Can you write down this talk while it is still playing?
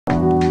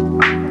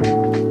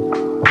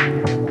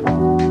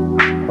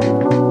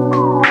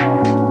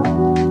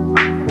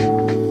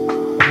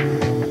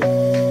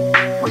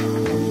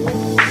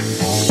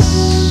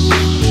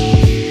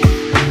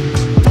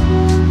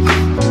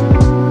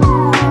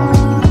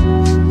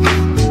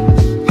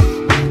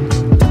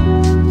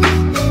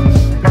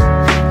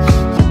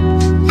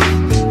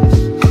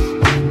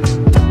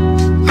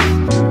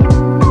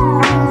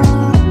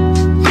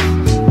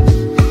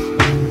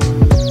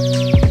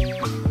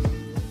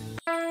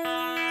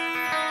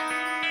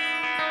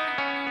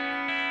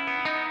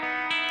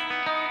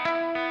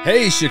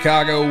Hey,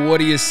 Chicago, what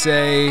do you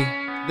say?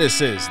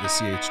 This is the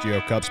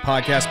CHGO Cubs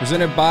podcast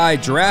presented by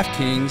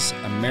DraftKings,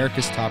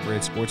 America's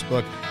top-rated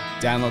sportsbook.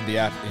 Download the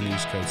app and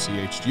use code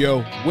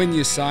CHGO when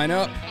you sign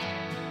up.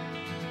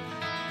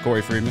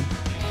 Corey Freedman,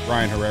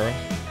 Ryan Herrera,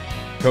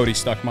 Cody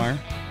Stuckmeyer.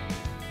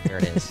 There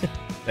it is.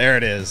 There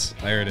it is.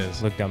 There it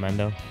is. Luke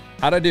Delmendo.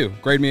 How'd I do?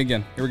 Grade me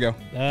again. Here we go.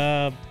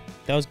 That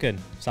was good.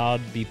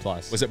 Solid B+.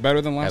 Was it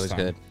better than last time?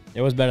 That was good. It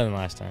was better than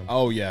last time.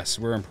 Oh, yes.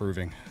 We're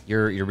improving.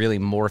 You're really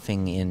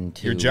morphing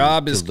into your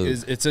job is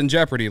Luke. in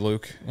jeopardy,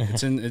 Luke.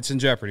 It's in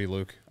jeopardy,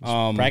 Luke.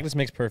 Practice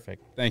makes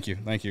perfect. Thank you.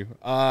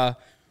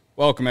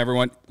 Welcome,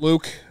 everyone.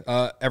 Luke,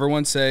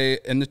 everyone say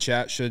in the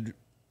chat should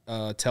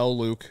tell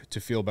Luke to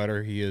feel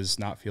better. He is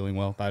not feeling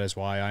well. That is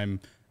why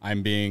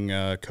I'm being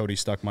Cody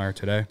Stuckmeyer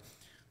today.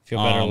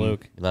 Feel better,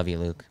 Luke. Love you,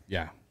 Luke.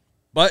 Yeah.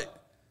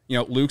 But,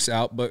 Luke's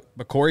out, but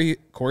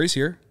Corey's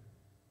here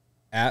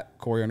at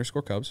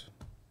Corey_Cubs.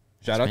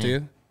 Shout out to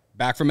you.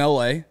 Back from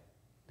L.A.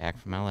 Back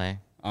from L.A.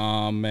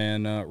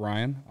 And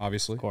Ryan,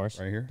 obviously. Of course.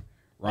 Right here.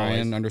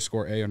 Ryan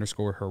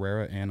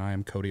 _A_Herrera, and I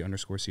am Cody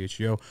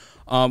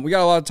 _CHGO. We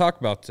got a lot to talk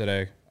about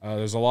today.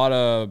 There's a lot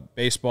of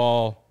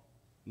baseball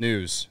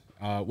news,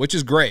 which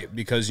is great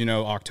because,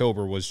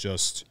 October was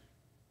just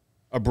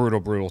a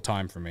brutal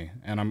time for me,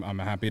 and I'm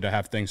happy to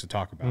have things to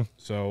talk about.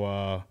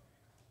 So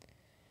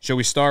should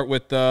we start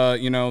with,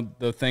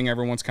 the thing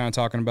everyone's kind of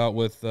talking about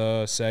with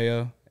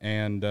Seiya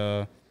and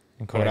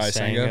Kodai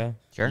Senga?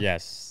 Sure.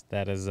 Yes,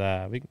 that is.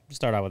 We can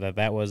start out with that.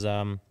 That was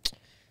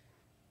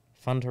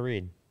fun to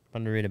read.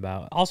 Fun to read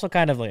about. Also,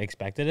 kind of like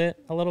expected it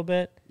a little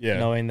bit. Yeah.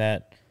 Knowing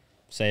that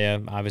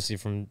Seiya, obviously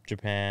from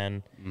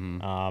Japan,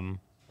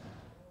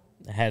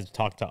 has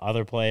talked to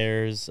other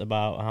players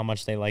about how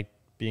much they like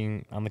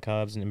being on the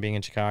Cubs and being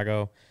in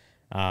Chicago,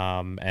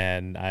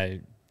 and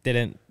I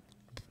didn't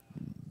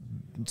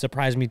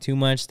surprise me too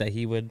much that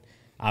he would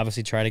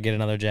obviously try to get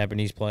another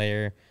Japanese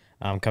player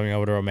coming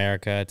over to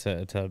America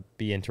to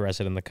be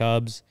interested in the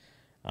Cubs.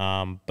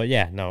 But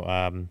yeah,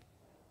 no,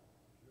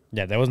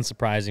 yeah, that wasn't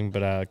surprising,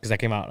 but because that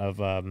came out of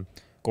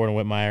Gordon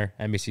Whitmire,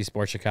 NBC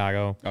Sports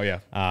Chicago. Oh yeah,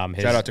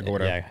 shout out to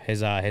Gordon.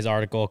 Yeah, his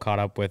article caught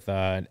up with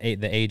the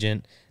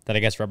agent that I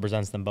guess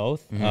represents them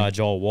both,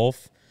 Joel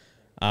Wolf,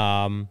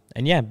 and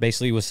yeah,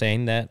 basically was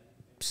saying that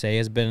Seiya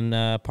has been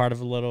part of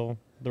the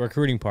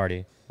recruiting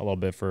party a little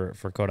bit for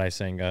Kodai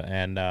Senga,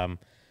 and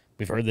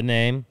we've heard the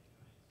name.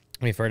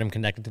 We've heard him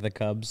connected to the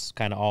Cubs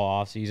kind of all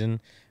off season,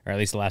 or at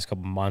least the last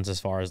couple months, as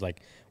far as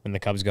like when the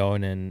Cubs go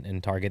in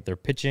and target their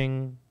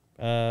pitching,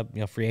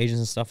 free agents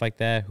and stuff like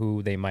that,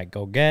 who they might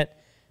go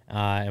get.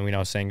 And we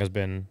know Senga's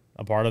been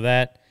a part of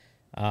that.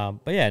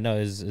 But yeah, no,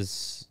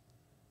 is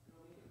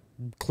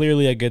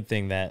clearly a good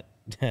thing that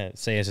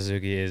Seiya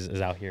Suzuki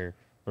is out here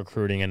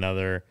recruiting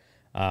another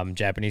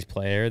Japanese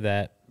player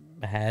that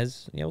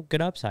has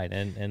good upside,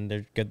 and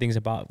there's good things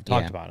talked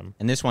about him.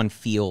 And this one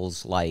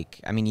feels like,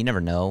 you never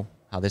know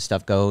how this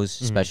stuff goes,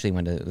 especially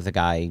when the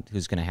guy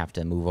who's going to have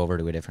to move over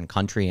to a different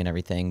country and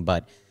everything.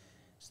 But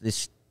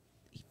this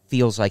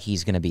feels like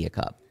he's going to be a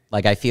Cub.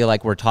 Like, I feel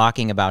like we're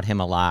talking about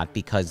him a lot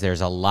because there's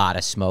a lot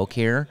of smoke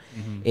here.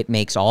 It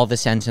makes all the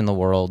sense in the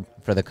world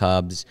for the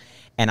Cubs.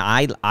 And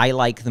I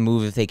like the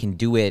move if they can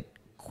do it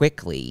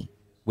quickly,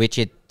 which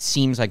it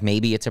seems like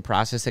maybe it's a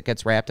process that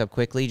gets wrapped up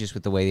quickly just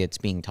with the way it's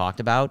being talked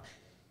about.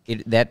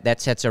 That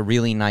sets a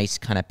really nice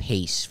kind of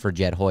pace for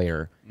Jed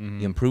Hoyer.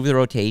 You improve the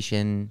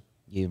rotation,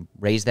 you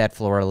raise that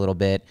floor a little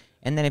bit,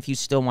 and then if you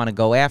still want to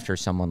go after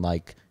someone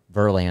like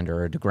Verlander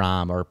or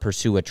DeGrom or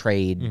pursue a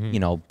trade,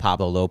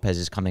 Pablo Lopez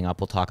is coming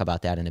up. We'll talk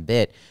about that in a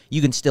bit.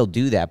 You can still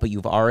do that, but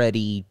you've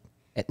already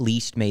at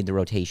least made the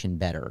rotation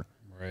better.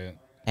 Right.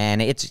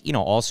 And it's,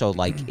 also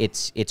like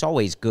it's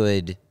always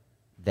good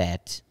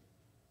that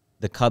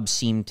the Cubs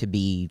seem to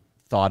be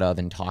thought of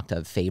and talked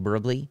of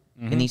favorably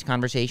in these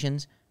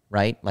conversations,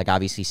 right? Like,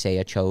 obviously,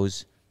 Seiya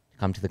chose to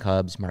come to the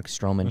Cubs. Marcus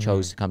Stroman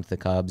chose to come to the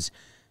Cubs.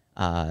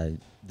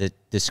 The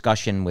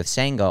discussion with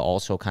Senga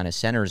also kind of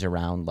centers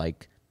around,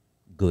 like,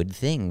 good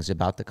things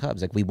about the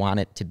Cubs. Like, we want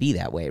it to be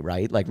that way,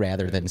 right? Like,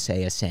 rather than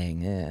Seiya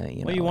saying,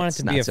 you want it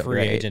to be a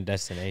free agent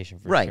destination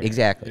for right, sure.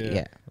 Exactly,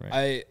 yeah.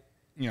 Right.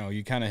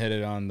 You kind of hit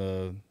it on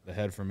the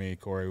head for me,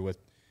 Corey, with,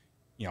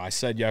 I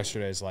said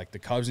yesterday, is like the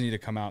Cubs need to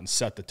come out and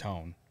set the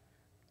tone.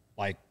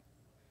 Like,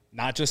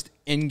 not just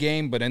in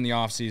game, but in the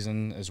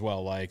offseason as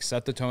well. Like,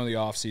 set the tone of the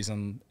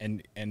offseason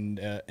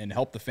and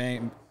help the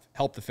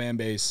fan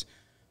base,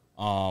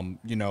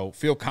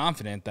 feel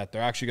confident that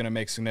they're actually going to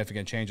make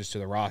significant changes to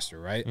the roster,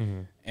 right?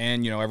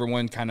 And,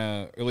 everyone kind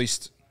of, at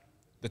least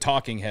the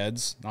talking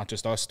heads, not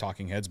just us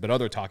talking heads, but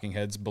other talking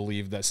heads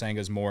believe that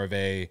Senga's more of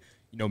a,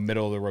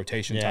 middle of the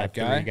rotation type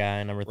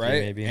guy. Number 3,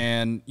 right? maybe.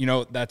 And,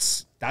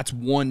 that's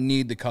one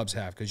need the Cubs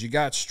have, because you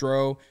got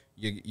Stroh,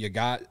 you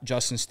got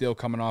Justin Steele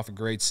coming off a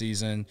great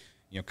season.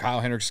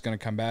 Kyle Hendricks is going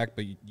to come back,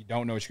 but you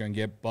don't know what you're going to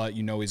get, but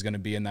he's going to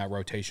be in that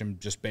rotation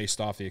just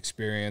based off the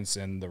experience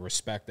and the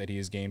respect that he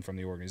has gained from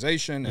the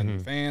organization and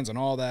the fans and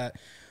all that.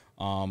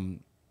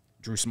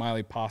 Drew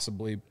Smyly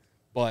possibly,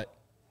 but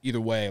either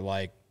way,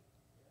 like,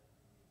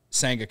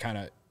 Senga kind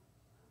of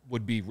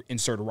would be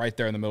inserted right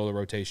there in the middle of the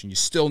rotation. You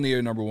still need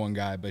a number one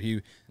guy, but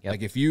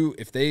like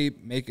if they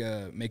make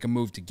a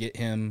move to get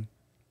him,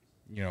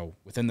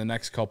 within the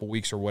next couple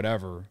weeks or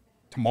whatever,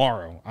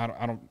 tomorrow.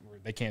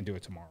 They can't do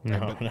it tomorrow.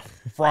 Right? No.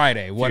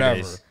 Friday,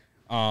 whatever.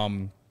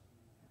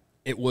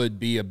 It would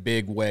be a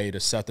big way to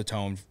set the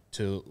tone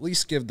to at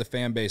least give the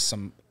fan base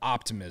some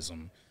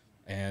optimism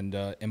and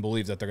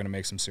believe that they're going to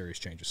make some serious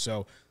changes.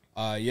 So,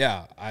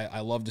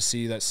 I love to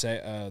see that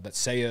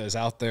Seiya is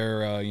out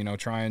there,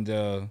 trying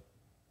to,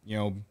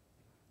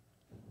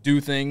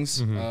 do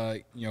things,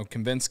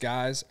 convince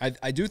guys.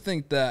 I do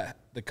think that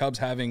the Cubs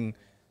having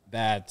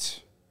that,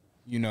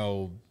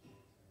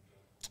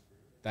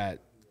 that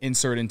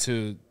insert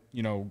into,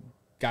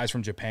 guys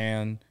from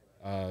Japan,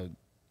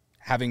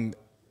 having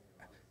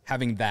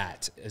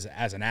that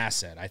as an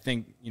asset. I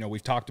think,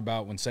 we've talked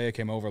about when Seiya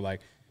came over,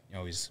 like,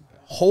 his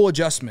whole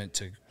adjustment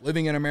to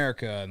living in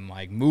America and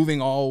like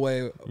moving all the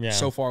way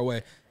so far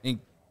away.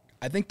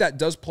 I think that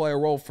does play a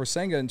role for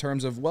Senga in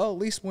terms of, well, at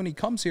least when he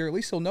comes here, at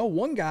least he'll know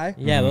one guy.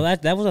 Yeah, well,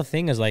 that was the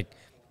thing is like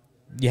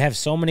you have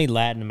so many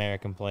Latin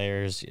American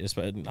players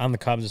on the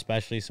Cubs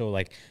especially, so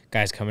like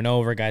guys coming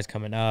over, guys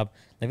coming up,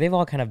 like they've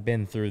all kind of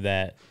been through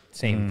that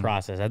same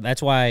process.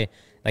 That's why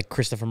like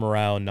Christopher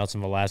Morel and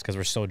Nelson Velasquez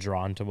were so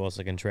drawn to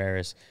Wilson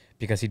Contreras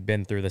because he'd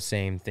been through the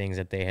same things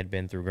that they had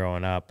been through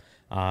growing up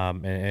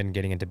and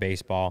getting into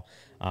baseball.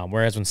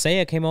 Whereas when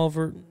Seiya came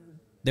over,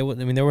 there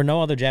were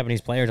no other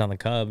Japanese players on the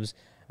Cubs.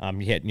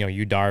 You had,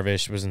 Yu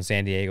Darvish was in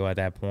San Diego at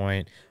that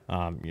point.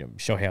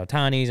 Shohei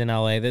Ohtani's in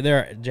LA.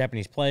 There are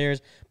Japanese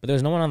players, but there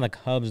was no one on the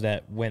Cubs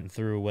that went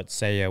through what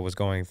Seiya was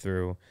going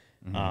through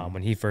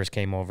when he first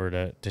came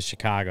over to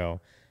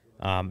Chicago.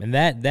 And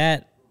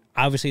that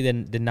obviously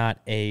then did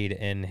not aid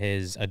in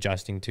his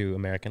adjusting to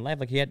American life.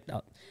 Like he had, I'm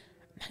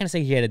not going to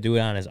say he had to do it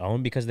on his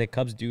own because the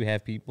Cubs do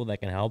have people that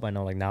can help. I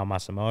know like now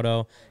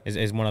Masamoto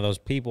is one of those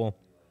people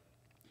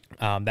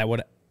that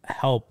would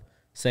help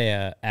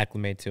Seiya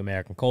acclimate to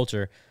American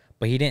culture,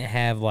 but he didn't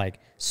have like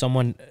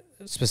someone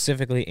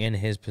specifically in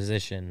his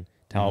position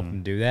to help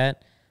him do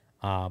that.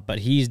 But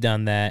he's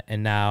done that,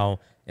 and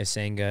now if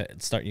Senga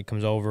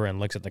comes over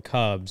and looks at the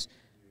Cubs,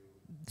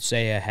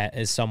 Seiya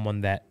is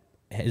someone that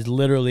is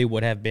literally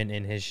would have been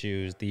in his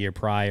shoes the year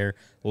prior,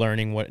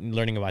 learning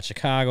about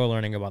Chicago,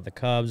 learning about the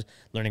Cubs,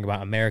 learning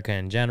about America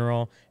in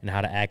general, and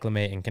how to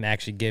acclimate, and can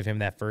actually give him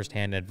that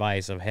firsthand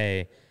advice of,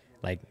 hey,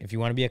 like if you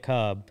want to be a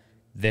Cub,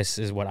 this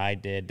is what I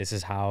did. This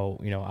is how,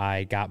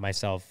 I got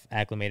myself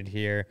acclimated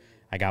here.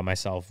 I got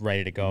myself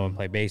ready to go and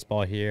play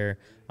baseball here,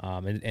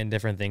 and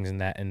different things in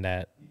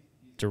that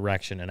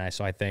direction. And I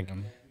think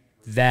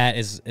that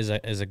is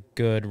a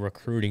good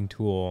recruiting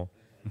tool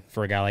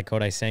for a guy like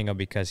Kodai Senga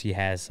because he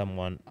has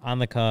someone on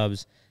the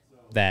Cubs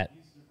that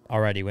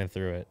already went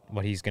through it,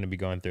 what he's going to be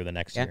going through the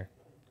next year.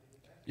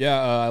 Yeah,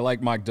 I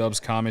like Mike Dub's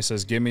comment. He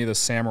says, give me the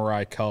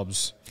Samurai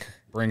Cubs.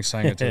 Bring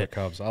Senga to the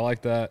Cubs. I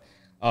like that.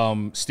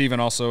 Steven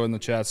also in the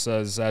chat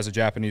says, as a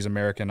Japanese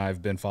American,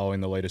 I've been following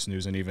the latest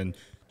news, and even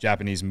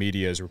Japanese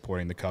media is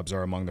reporting the Cubs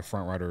are among the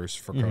front runners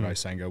for Kodai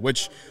Senga,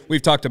 which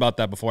we've talked about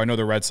that before. I know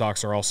the Red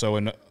Sox are also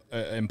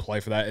in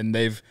play for that, and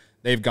they've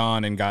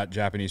gone and got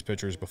Japanese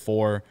pitchers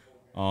before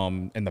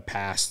in the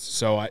past,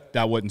 so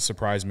that wouldn't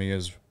surprise me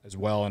as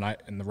well.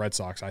 And the Red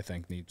Sox, I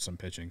think, need some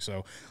pitching.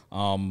 So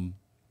I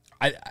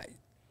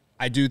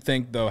do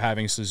think though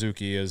having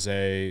Suzuki is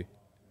a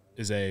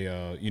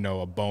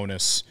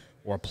bonus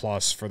or a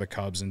plus for the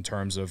Cubs in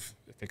terms of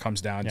if it comes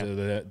down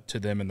to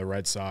them and the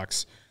Red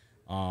Sox,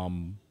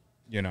 and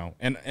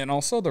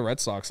also the Red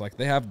Sox, like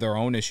they have their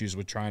own issues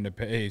with trying to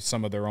pay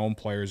some of their own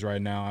players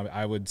right now.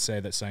 I would say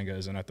that Senga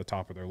isn't at the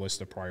top of their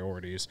list of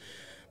priorities.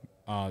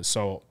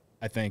 So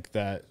I think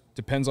that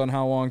depends on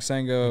how long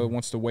Senga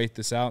wants to wait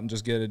this out and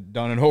just get it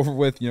done and over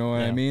with. You know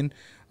what I mean?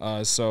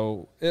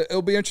 So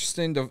it'll be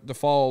interesting to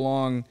follow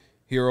along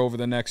here over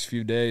the next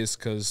few days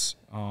because.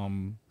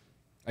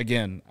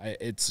 Again,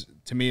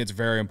 to me, it's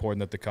very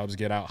important that the Cubs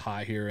get out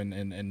hot here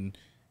and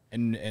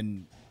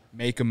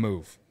make a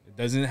move. It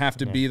doesn't have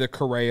to be the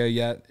Correa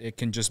yet. It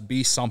can just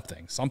be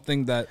something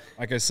that,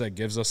 like I said,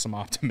 gives us some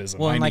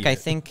optimism. Well, I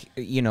think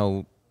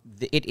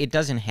it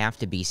doesn't have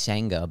to be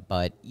Senga,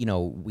 but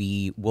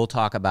we will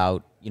talk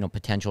about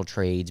potential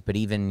trades. But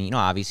even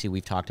obviously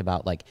we've talked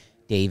about like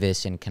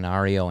Davis and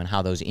Canario and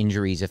how those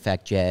injuries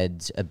affect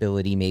Jed's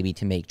ability maybe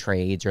to make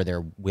trades or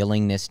their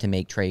willingness to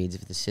make trades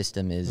if the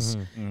system is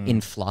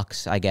in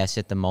flux, I guess,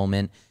 at the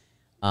moment.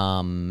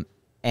 And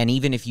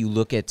even if you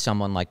look at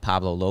someone like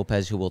Pablo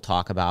Lopez, who we'll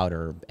talk about,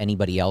 or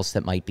anybody else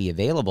that might be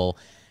available,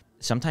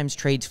 sometimes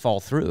trades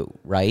fall through,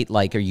 right?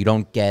 Like, or you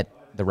don't get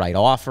the right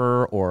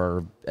offer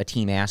or a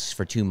team asks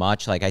for too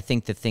much. Like, I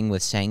think the thing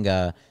with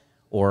Senga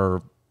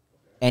or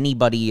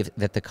anybody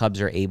that the Cubs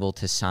are able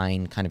to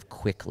sign kind of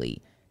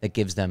quickly that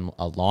gives them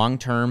a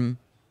long-term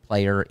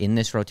player in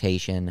this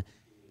rotation,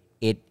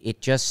 it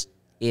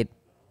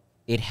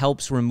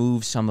helps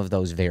remove some of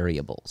those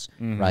variables,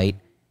 right?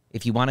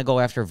 If you want to go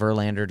after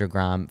Verlander,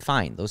 DeGrom,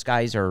 fine. Those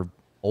guys are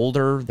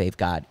older. They've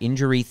got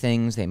injury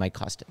things. They might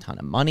cost a ton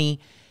of money.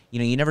 You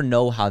know, you never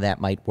know how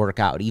that might work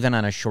out, even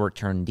on a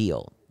short-term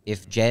deal.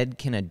 If Jed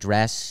can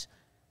address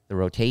the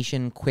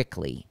rotation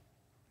quickly,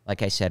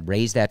 like I said,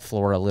 raise that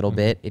floor a little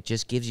bit, it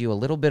just gives you a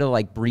little bit of,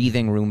 like,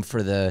 breathing room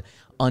for the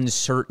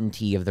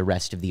uncertainty of the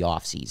rest of the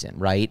offseason,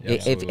 right?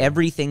 If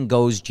everything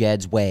goes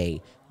Jed's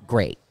way,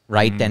 great,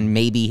 right? Then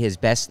maybe his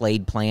best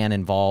laid plan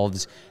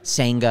involves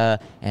Senga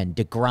and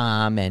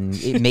DeGrom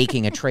and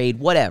making a trade,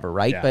 whatever,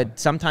 right? Yeah. But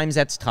sometimes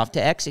that's tough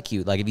to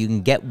execute. Like, if you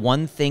can get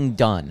one thing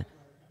done,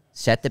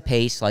 set the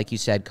pace, like you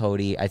said,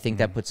 Cody, I think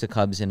that puts the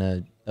Cubs in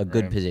a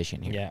good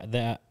position here.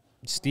 Yeah,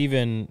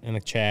 Steven in the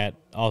chat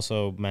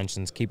also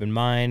mentions, keep in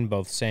mind,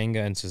 both Senga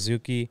and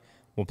Suzuki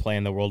will play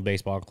in the World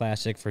Baseball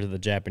Classic for the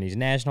Japanese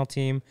national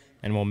team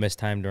and will miss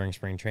time during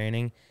spring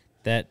training.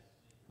 That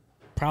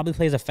probably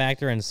plays a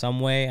factor in some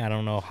way. I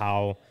don't know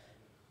how,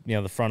 you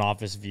know, the front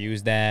office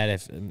views that.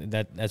 If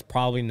that's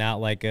probably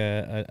not like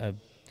a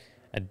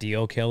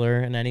deal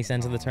killer in any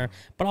sense of the term.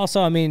 But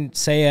also, I mean,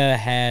 Seiya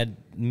had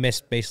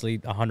missed basically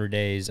 100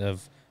 days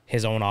of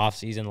his own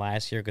offseason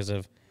last year because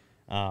of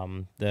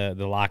the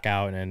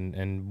lockout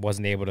and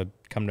wasn't able to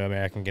come to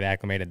America and get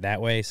acclimated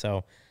that way.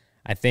 So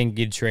I think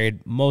you'd trade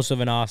most of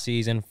an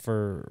offseason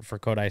for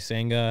Kodai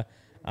Senga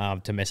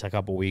to miss a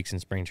couple weeks in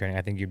spring training.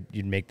 I think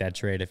you'd make that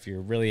trade if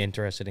you're really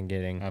interested in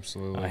getting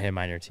him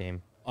on your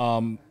team.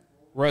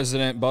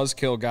 Resident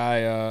buzzkill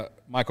guy,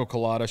 Michael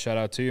Collada, shout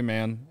out to you,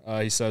 man.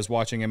 He says,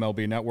 watching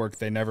MLB Network,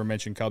 they never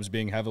mention Cubs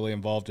being heavily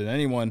involved in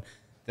anyone.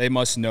 They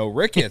must know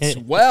Ricketts.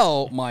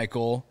 Well,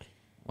 Michael.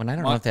 Well, I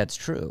don't know if that's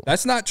true.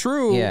 That's not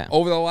true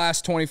over the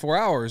last 24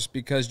 hours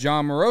because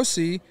John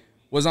Morosi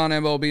was on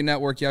MLB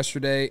Network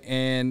yesterday,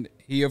 and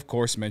he, of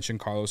course, mentioned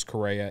Carlos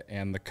Correa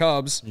and the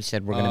Cubs. He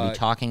said we're going to be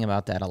talking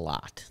about that a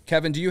lot.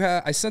 Kevin, do you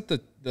have – I sent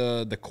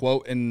the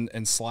quote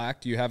in Slack.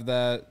 Do you have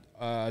that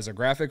as a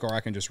graphic, or I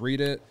can just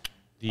read it?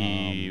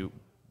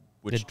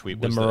 Which tweet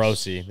was the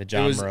Morosi, this? the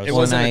John Morosi. It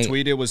wasn't a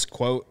tweet. It was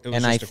quote. It was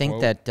and just I think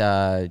quote.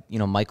 that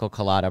Michael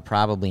Collada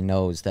probably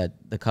knows that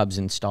the Cubs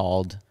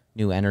installed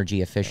new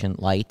energy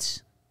efficient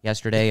lights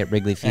yesterday at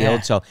Wrigley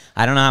Field. So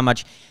I don't know how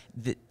much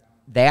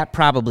that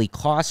probably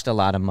cost a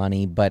lot of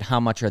money, but how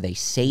much are they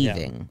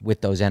saving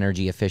with those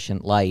energy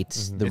efficient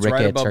lights? The It's right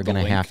Ricketts above are going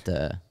the to link. have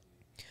to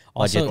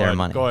Also, budget their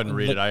money. Go ahead and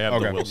read it. I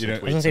have the Wilson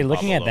tweet. I was gonna say,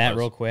 looking at that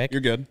real quick,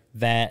 You're good.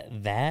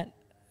 That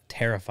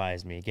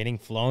terrifies me. Getting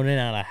flown in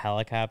on a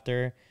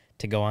helicopter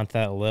to go onto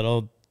that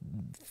little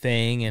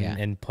thing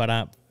and put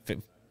up.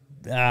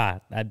 I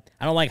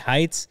don't like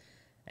heights,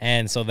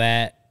 and so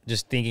that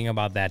just thinking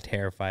about that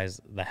terrifies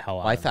the hell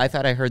out of me. I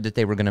thought I heard that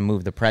they were going to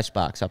move the press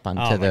box up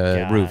onto Oh, my the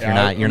God. roof.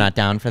 You're not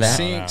down for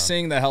that?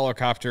 Seeing the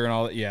helicopter and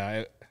all that,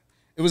 yeah.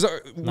 It was.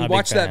 We Not a big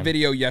watched that fan.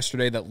 video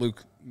yesterday that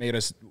Luke made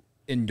us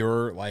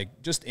endure,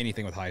 like, just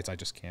anything with heights I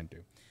just can't do.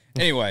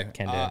 Anyway,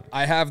 Can't do it.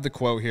 I have the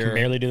quote here. Can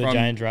barely do the from,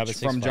 giant drop at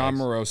Six from John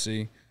Flags.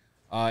 Morosi.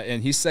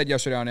 And he said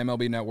yesterday on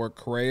MLB Network,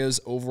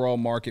 Correa's overall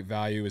market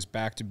value is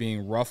back to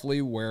being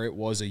roughly where it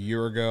was a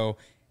year ago.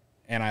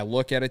 And I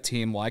look at a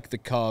team like the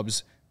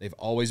Cubs. They've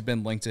always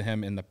been linked to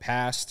him in the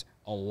past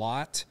a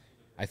lot.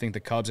 I think the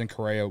Cubs and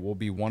Correa will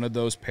be one of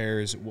those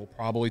pairs we'll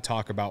probably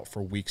talk about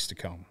for weeks to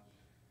come.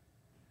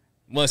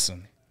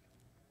 Listen,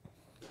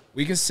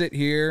 we can sit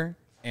here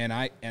and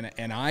I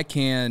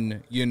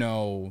can,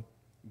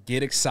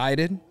 get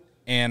excited,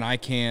 and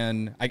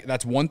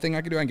that's one thing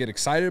I can do. I can get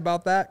excited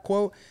about that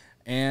quote,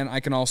 and I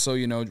can also,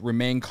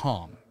 remain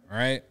calm, all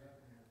right?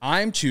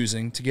 I'm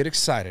choosing to get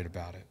excited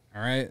about it,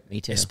 all right?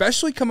 Me too.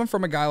 Especially coming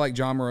from a guy like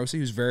John Morosi,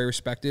 who's very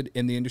respected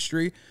in the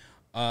industry.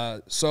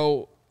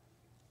 So,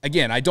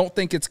 again, I don't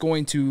think it's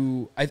going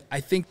to –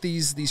 I think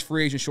these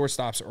free agent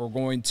shortstops are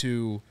going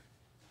to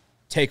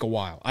take a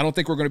while. I don't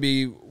think we're going to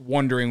be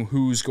wondering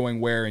who's going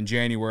where in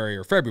January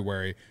or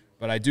February,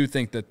 but I do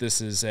think that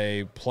this is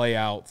a play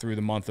out through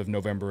the month of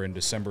November and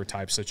December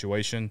type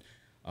situation.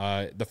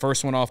 The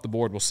first one off the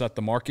board will set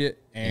the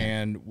market,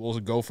 and we'll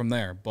go from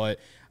there. But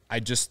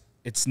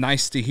it's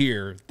nice to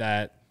hear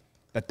that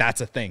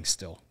that's a thing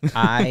still.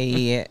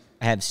 I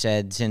have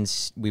said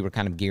since we were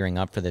kind of gearing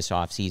up for this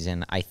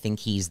offseason, I think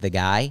he's the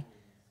guy.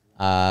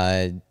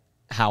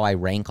 How I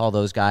rank all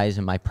those guys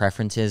and my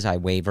preferences, I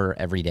waver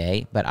every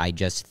day, but I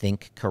just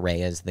think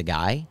Correa's the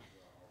guy.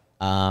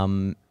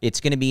 It's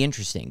going to be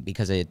interesting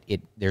because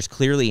there's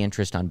clearly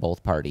interest on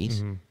both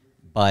parties,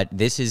 but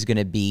this is going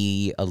to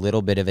be a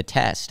little bit of a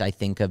test, I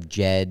think, of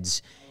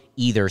Jed's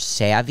either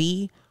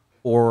savvy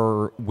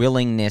or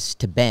willingness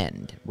to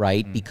bend,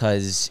 right?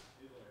 Because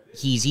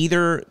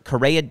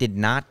Correa did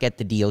not get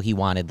the deal he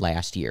wanted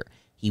last year.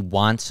 He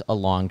wants a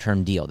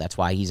long-term deal. That's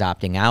why he's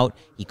opting out.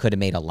 He could have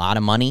made a lot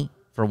of money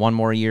for one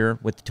more year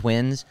with the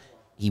Twins.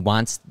 He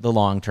wants the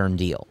long-term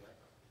deal.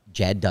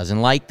 Jed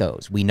doesn't like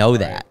those. We know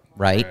that,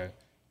 right?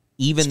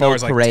 Even though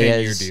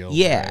Correa's,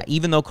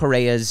 even though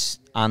Correa's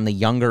on the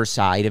younger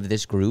side of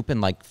this group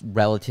and like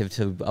relative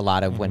to a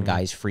lot of when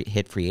guys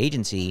hit free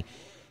agency,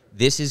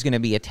 this is going to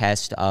be a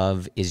test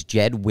of, is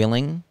Jed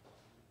willing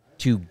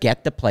to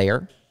get the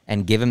player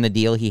and give him the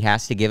deal he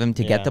has to give him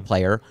to get the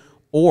player,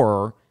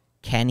 or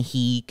can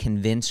he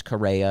convince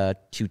Correa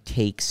to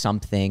take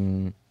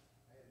something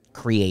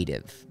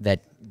creative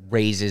that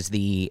raises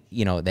the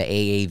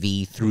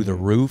AAV through the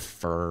roof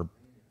for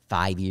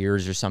 5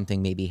 years or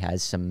something, maybe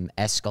has some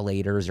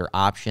escalators or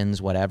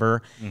options,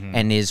 whatever,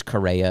 and is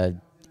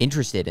Correa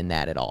interested in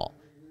that at all?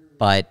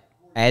 But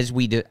as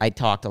I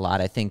talked a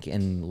lot, I think,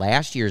 in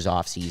last year's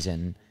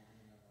offseason,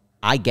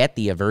 I get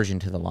the aversion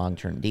to the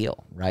long-term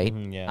deal, right?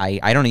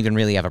 I don't even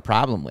really have a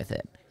problem with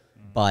it.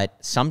 But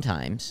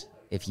sometimes,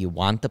 if you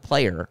want the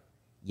player,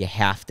 you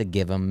have to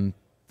give them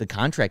the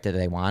contract that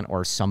they want,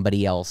 or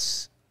somebody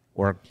else,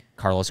 or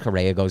Carlos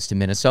Correa goes to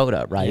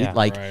Minnesota, right?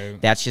 Yeah,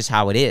 that's just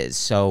how it is.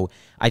 So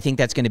I think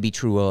that's going to be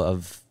true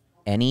of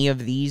any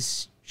of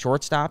these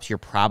shortstops. You're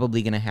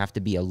probably going to have to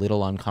be a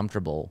little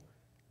uncomfortable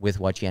with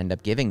what you end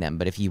up giving them.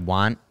 But if you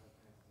want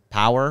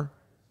power,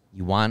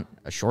 you want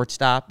a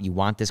shortstop, you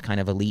want this kind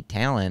of elite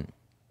talent,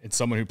 it's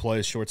someone who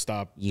plays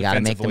shortstop. You got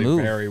to make the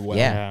move very well.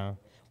 Yeah.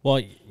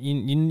 Well,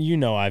 you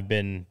know, I've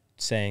been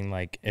saying,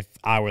 like, if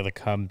I were the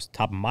Cubs,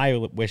 top of my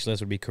wish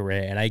list would be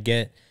Correa, and I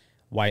get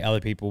why other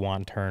people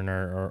want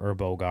Turner or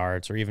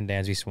Bogarts or even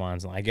Dansby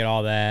Swanson. I get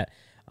all that,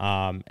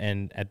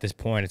 and at this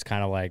point, it's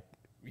kind of like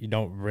you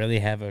don't really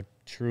have a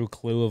true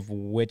clue of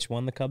which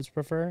one the Cubs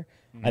prefer.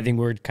 I think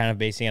we're kind of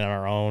basing it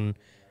on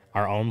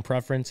our own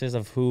preferences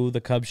of who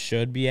the Cubs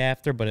should be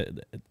after, but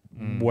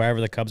wherever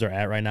the Cubs are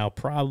at right now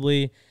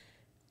probably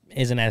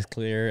isn't as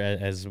clear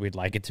as we'd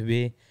like it to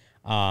be.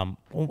 I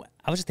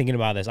was just thinking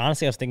about this.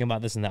 Honestly, I was thinking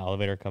about this in the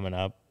elevator coming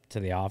up to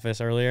the office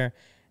earlier.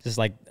 Just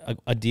like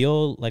a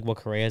deal like what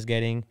Correa's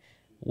getting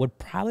would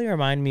probably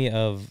remind me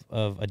of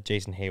a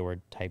Jason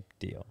Hayward type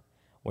deal,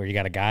 where you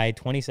got a guy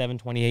 27,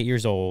 28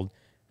 years old,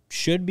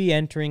 should be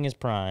entering his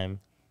prime.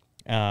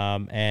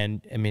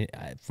 And I mean,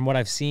 from what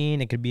I've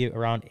seen, it could be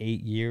around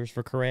 8 years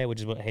for Correa, which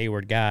is what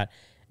Hayward got.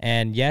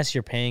 And yes,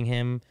 you're paying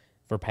him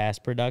for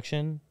past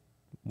production,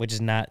 which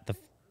is not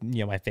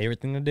my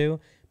favorite thing to do,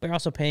 but you're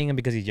also paying him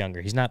because he's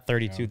younger. He's not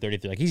 32,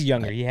 33. Like, he's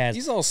younger. He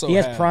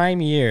has prime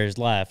years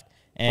left.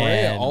 And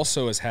Correa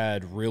also has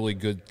had really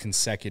good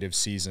consecutive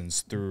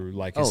seasons through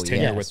like his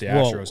tenure with the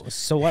Astros. Well,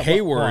 so what,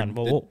 Hayward,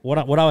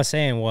 what I was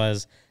saying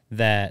was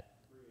that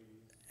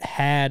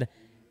had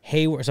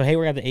Hayward, so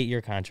Hayward had the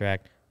 8-year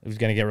contract. It was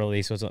going to get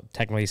released, so it's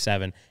technically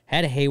 7.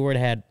 Had Hayward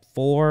had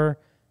 4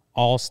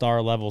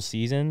 all-star level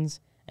seasons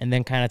and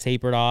then kind of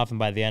tapered off, and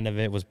by the end of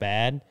it was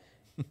bad,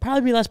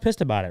 probably be less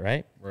pissed about it,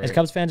 right? As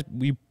Cubs fans,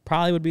 we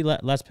probably would be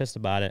less pissed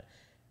about it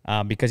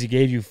because he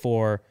gave you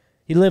 4.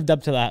 He lived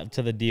up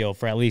to the deal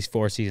for at least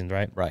 4 seasons,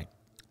 right? Right.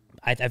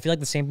 I feel like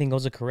the same thing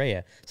goes to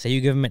Correa. Say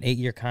you give him an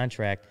 8-year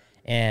contract,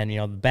 and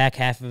the back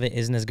half of it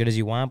isn't as good as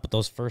you want, but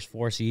those first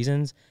 4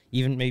 seasons,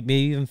 maybe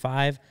even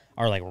 5,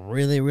 are like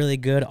really, really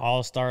good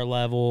all-star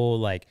level,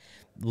 like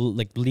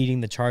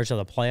leading the charge to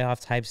the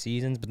playoff type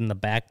seasons. But then the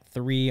back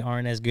 3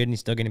 aren't as good, and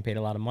he's still getting paid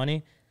a lot of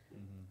money.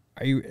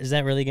 Is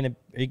that really going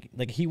to,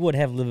 like, he would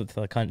have lived up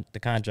to the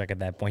contract at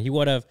that point. He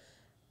would have,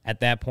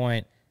 at that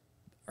point,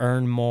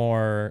 earned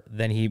more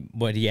than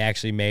what he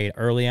actually made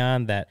early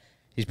on. That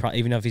he's probably,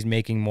 even if he's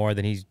making more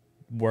than he's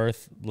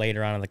worth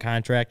later on in the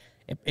contract,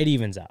 it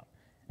evens out.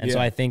 And so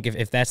I think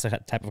if that's the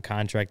type of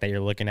contract that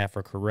you're looking at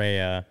for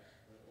Correa,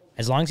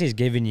 as long as he's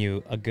giving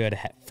you a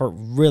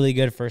really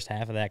good first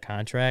half of that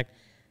contract,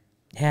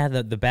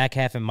 the back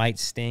half, it might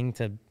sting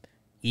to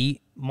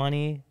eat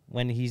money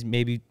when he's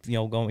maybe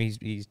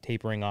he's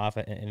tapering off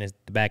in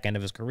the back end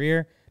of his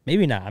career.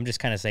 Maybe not. I'm just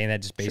kind of saying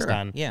that just based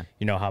on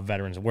how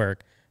veterans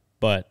work.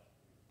 But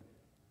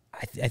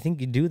I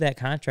think you do that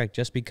contract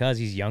just because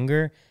he's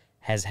younger,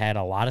 has had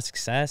a lot of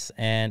success,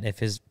 and if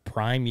his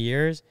prime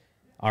years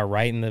are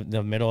right in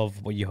the middle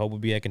of what you hope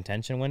would be a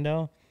contention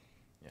window.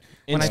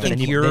 When I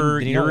think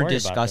you're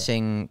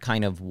discussing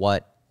kind of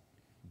what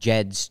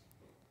Jed's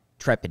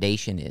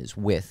trepidation is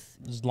with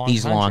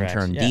these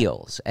long-term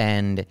deals,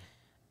 and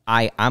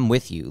I'm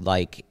with you.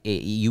 Like,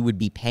 you would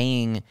be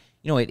paying,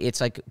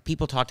 it's like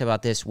people talked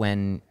about this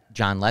when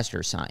John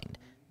Lester signed,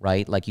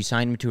 right? Like, you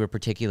signed him to a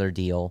particular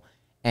deal,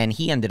 and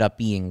he ended up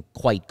being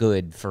quite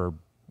good for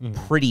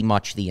pretty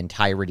much the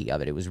entirety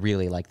of it. It was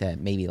really like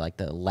maybe like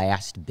the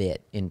last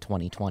bit in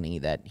 2020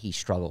 that he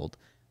struggled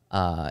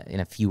in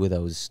a few of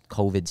those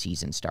COVID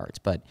season starts.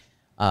 But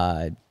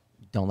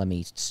don't let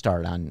me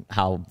start on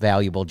how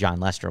valuable John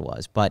Lester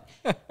was. But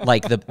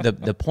like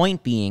the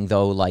point being,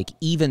 though, like,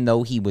 even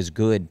though he was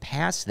good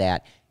past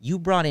that, you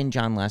brought in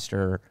John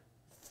Lester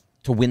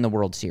to win the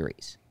World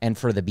Series and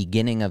for the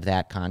beginning of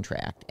that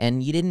contract,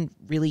 and you didn't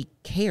really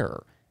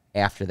care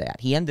after that.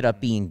 He ended up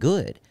being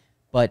good,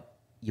 but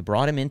you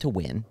brought him in to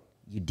win.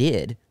 You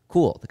did.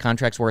 Cool. The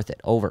contract's worth it.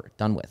 Over.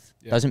 Done with.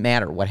 Yeah. Doesn't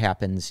matter what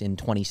happens in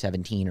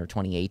 2017 or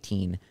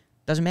 2018.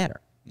 Doesn't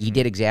matter. He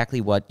did exactly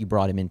what you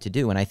brought him in to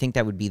do, and I think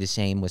that would be the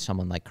same with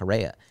someone like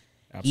Correa.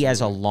 Absolutely. He has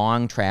a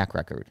long track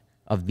record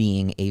of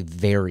being a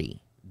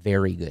very,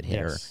 very good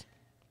hitter. Yes.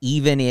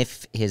 Even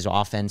if his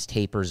offense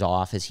tapers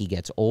off as he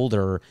gets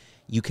older,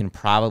 you can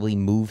probably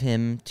move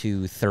him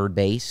to third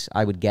base,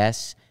 I would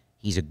guess.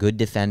 He's a good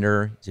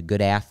defender. He's a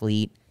good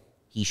athlete.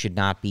 he should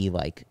not be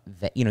like,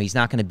 he's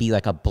not going to be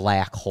like a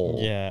black hole,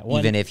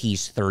 even if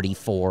he's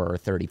 34 or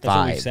 35. That's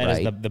what we've said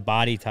is the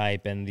body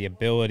type and the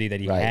ability that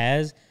he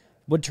has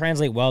would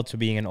translate well to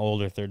being an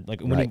older third,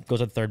 like when he goes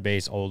to third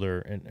base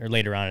older or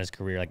later on in his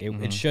career. Like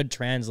it should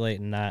translate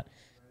and not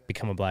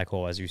become a black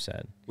hole, as you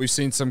said. We've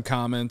seen some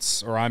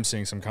comments, or I'm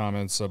seeing some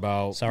comments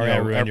about. Sorry, I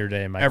ruined your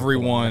day, Michael.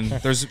 Everyone,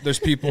 there's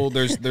people,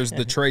 there's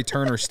the Trey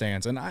Turner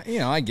stance, and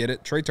I get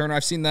it. Trey Turner,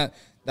 I've seen that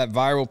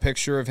viral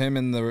picture of him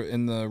in the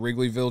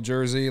Wrigleyville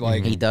jersey.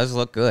 Like he does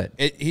look good.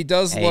 He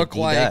does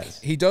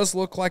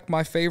look like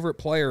my favorite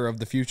player of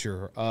the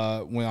future.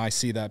 When I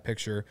see that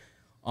picture.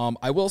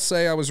 I will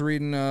say I was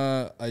reading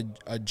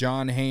a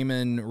John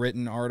Heyman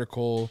written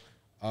article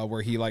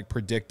where he like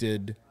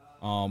predicted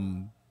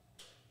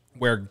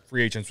where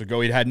free agents would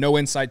go. He had no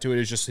insight to it. It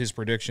was just his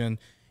prediction.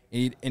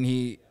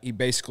 He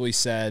basically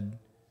said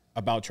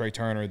about Trey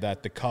Turner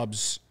that the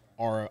Cubs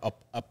are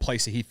a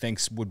place that he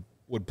thinks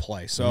would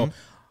play. So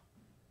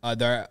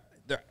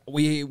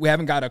we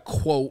haven't got a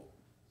quote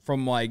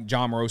from like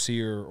John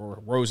Morosi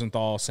or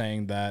Rosenthal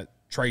saying that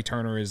Trey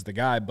Turner is the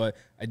guy, but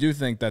I do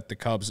think that the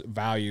Cubs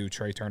value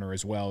Trey Turner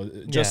as well,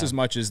 just as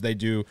much as they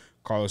do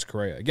Carlos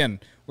Correa. Again,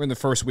 we're in the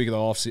first week of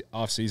the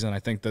off season. I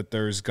think that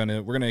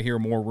we're gonna hear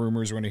more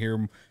rumors. We're gonna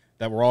hear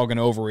that we're all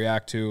gonna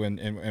overreact to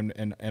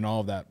and all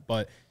of that.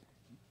 But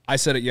I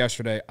said it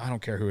yesterday. I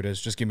don't care who it is.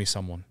 Just give me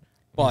someone.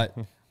 But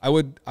I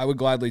would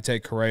gladly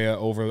take Correa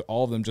over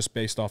all of them just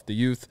based off the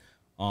youth,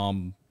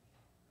 and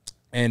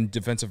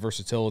defensive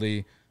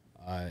versatility,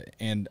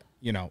 and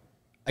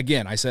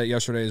again, I said it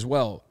yesterday as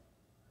well.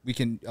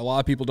 A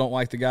lot of people don't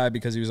like the guy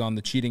because he was on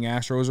the cheating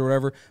Astros or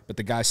whatever, but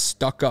the guy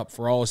stuck up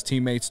for all his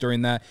teammates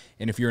during that.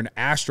 And if you're an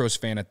Astros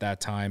fan at that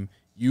time,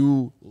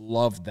 you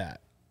loved that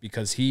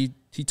because he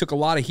took a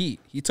lot of heat.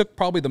 He took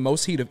probably the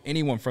most heat of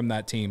anyone from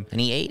that team. And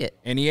he ate it.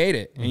 And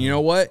you know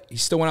what? He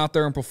still went out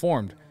there and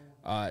performed.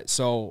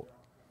 So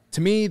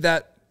to me,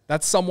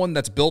 that's someone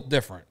that's built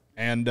different.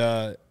 And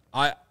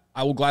I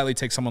will gladly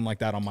take someone like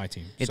that on my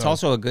team. It's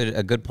also a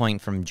good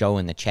point from Joe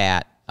in the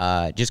chat.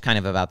 Just kind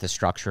of about the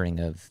structuring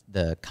of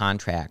the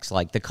contracts.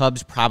 Like the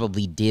Cubs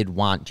probably did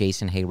want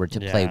Jason Hayward to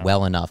play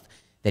well enough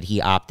that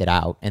he opted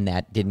out, and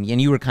that didn't.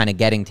 And you were kind of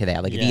getting to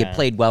that. Like if he had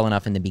played well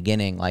enough in the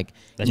beginning, like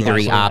either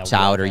he opts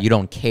out or you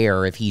don't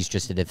care if he's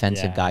just a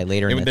defensive guy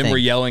later in the thing. Then we're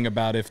yelling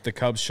about if the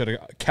Cubs should have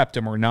kept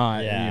him or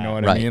not. Yeah. You know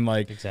what I mean?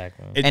 Like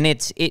exactly.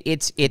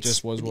 It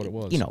just was what it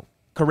was.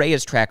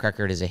 Correa's track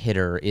record as a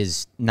hitter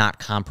is not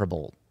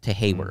comparable to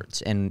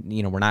Hayward's, and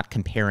we're not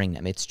comparing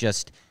them. It's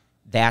just.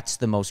 That's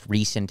the most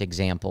recent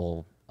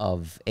example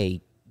of a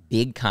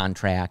big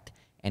contract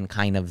and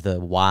kind of the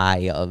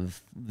why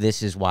of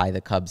this is why the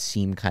Cubs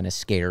seem kind of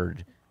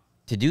scared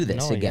to do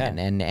this again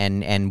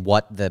and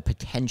what the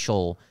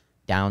potential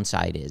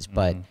downside is.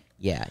 But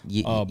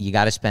you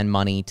got to spend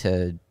money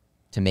to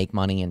make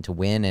money and to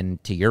win.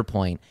 And to your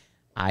point,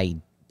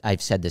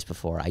 I've said this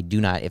before. I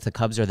do not. If the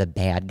Cubs are the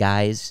bad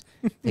guys,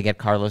 they get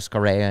Carlos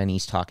Correa and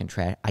he's talking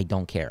trash. I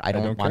don't care. I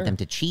don't want them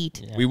to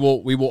cheat. Yeah. We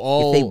will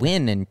all. If they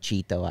win and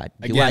cheat, though,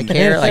 do I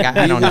care? Like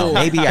I don't know.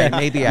 Maybe I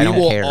don't care.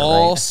 We will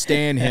all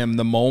stand him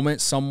the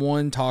moment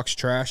someone talks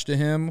trash to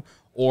him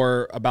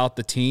or about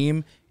the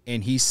team,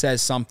 and he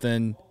says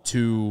something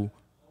to,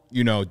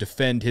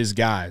 defend his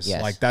guys.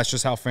 Yes. Like that's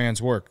just how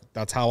fans work.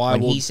 That's how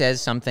when he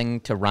says something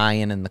to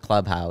Ryan in the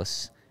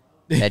clubhouse.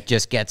 That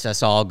just gets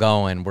us all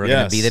going. We're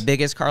going to be the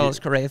biggest Carlos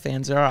Correa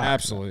fans there are.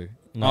 Absolutely.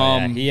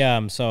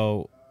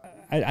 So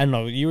I don't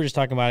know. You were just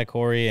talking about it,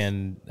 Corey,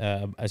 and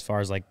as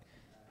far as like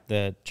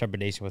the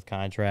trepidation with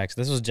contracts,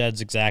 this was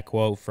Jed's exact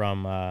quote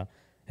from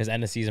his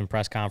end of season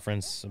press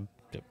conference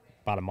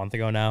about a month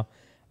ago now.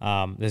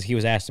 He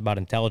was asked about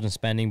intelligent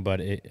spending,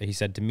 but he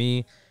said to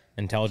me,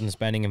 intelligent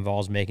spending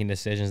involves making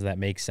decisions that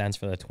make sense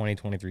for the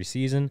 2023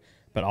 season,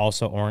 but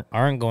also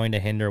aren't going to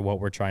hinder what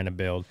we're trying to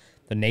build.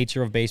 The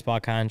nature of baseball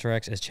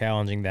contracts is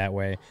challenging that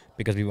way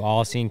because we've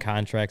all seen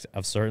contracts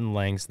of certain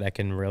lengths that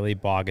can really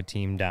bog a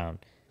team down.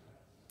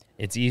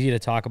 It's easy to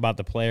talk about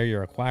the player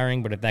you're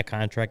acquiring, but if that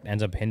contract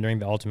ends up hindering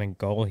the ultimate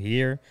goal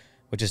here,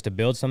 which is to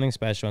build something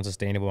special and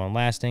sustainable and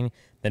lasting,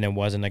 then it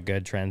wasn't a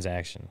good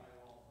transaction.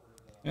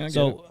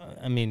 Yeah,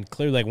 I mean,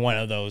 clearly like one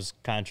of those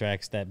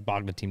contracts that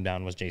bogged the team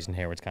down was Jason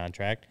Hayward's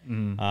contract.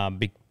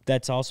 Mm-hmm.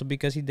 That's also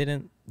because he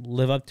didn't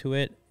live up to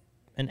it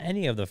in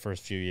any of the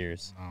first few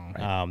years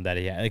that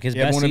he had. Like his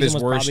best season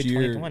was probably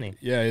 2020.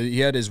 Yeah, he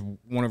had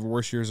one of the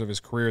worst years of his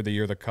career the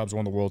year the Cubs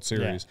won the World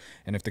Series.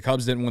 Yeah. And if the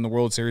Cubs didn't win the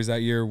World Series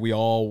that year,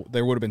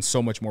 there would have been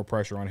so much more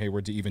pressure on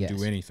Hayward to even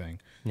do anything.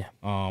 Yeah.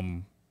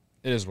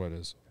 It is what it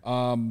is.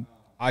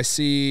 I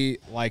see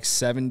like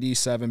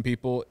 77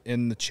 people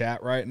in the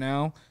chat right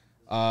now.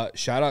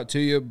 Shout out to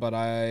you, but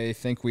I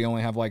think we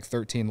only have like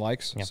 13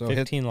 likes. Yeah, so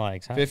 15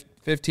 likes. Huh?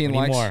 15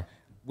 likes. More.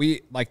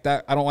 We like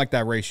that. I don't like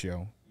that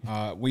ratio.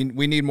 We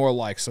need more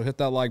likes, so hit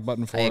that like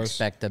button for us. I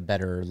expect a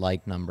better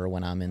like number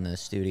when I'm in the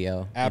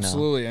studio.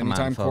 Absolutely.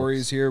 Anytime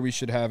Corey's here, we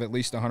should have at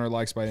least 100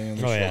 likes by the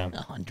end of the show.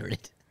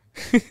 100.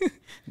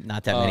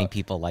 Not that many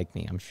people like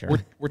me, I'm sure.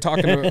 We're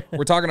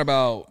talking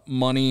about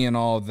money and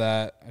all of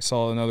that. I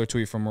saw another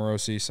tweet from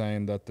Morosi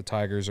saying that the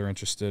Tigers are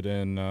interested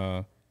in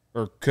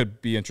or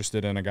could be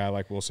interested in a guy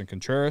like Wilson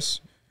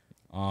Contreras.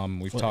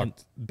 We've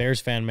talked. Bears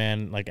fan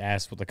man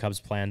asked what the Cubs'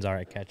 plans are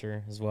at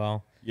catcher as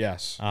well.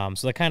 Yes.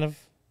 So that kind of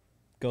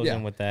goes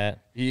in with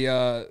that. He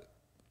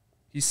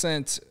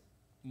sent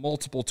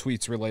multiple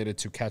tweets related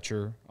to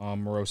catcher.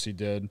 Morosi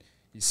did.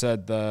 He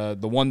said the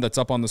one that's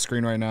up on the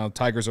screen right now,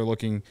 Tigers are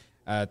looking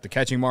at the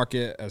catching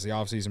market as the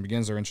offseason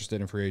begins. They're interested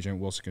in free agent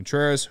Wilson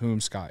Contreras,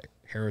 whom Scott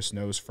Harris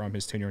knows from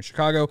his tenure in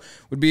Chicago.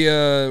 Would be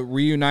a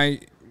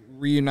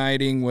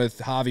reuniting with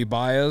Javi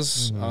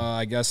Baez.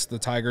 I guess the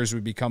Tigers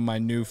would become my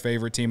new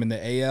favorite team in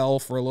the AL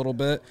for a little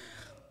bit.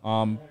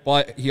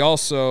 But he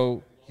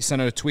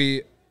sent a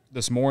tweet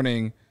this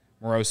morning,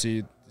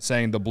 Morosi,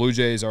 saying the Blue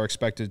Jays are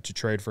expected to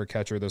trade for a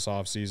catcher this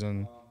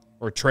offseason,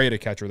 or trade a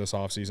catcher this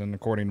offseason,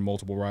 according to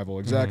multiple rival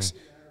execs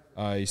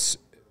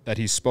that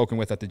he's spoken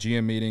with at the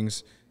GM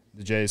meetings.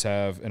 The Jays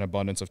have an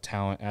abundance of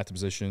talent at the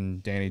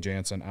position: Danny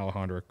Jansen,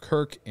 Alejandro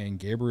Kirk, and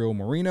Gabriel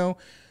Moreno.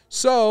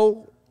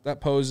 So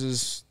that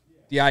poses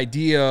the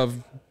idea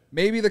of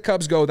maybe the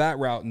Cubs go that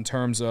route in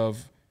terms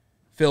of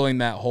filling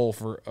that hole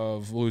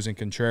of losing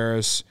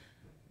Contreras.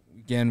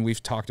 Again,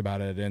 we've talked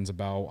about it at ends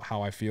about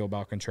how I feel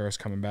about Contreras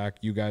coming back.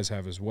 You guys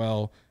have as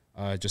well.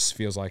 It just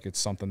feels like it's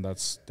something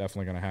that's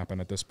definitely going to happen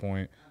at this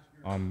point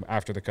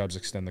after the Cubs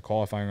extend the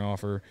qualifying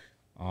offer.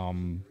 How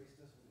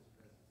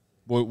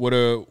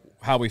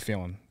are we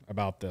feeling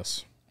about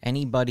this?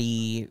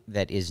 Anybody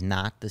that is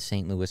not the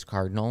St. Louis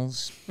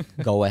Cardinals,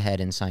 go ahead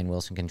and sign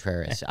Wilson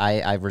Contreras.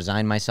 I've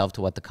resigned myself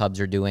to what the Cubs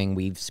are doing.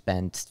 We've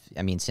spent,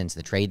 since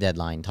the trade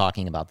deadline,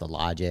 talking about the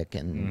logic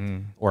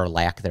and or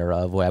lack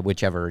thereof,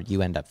 whichever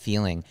you end up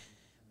feeling.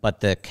 But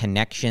the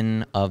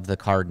connection of the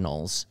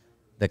Cardinals,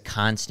 the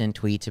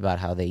constant tweets about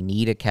how they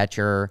need a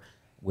catcher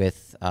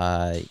with,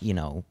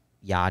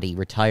 Yachty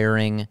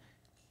retiring,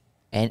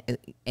 and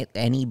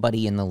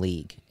anybody in the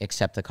league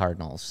except the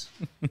Cardinals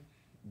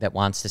that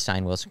wants to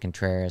sign Wilson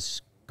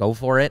Contreras, go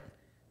for it.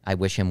 I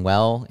wish him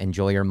well.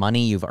 Enjoy your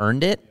money. You've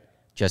earned it.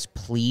 Just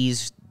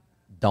please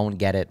don't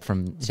get it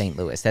from St.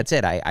 Louis. That's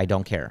it. I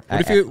don't care.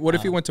 What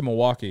if he went to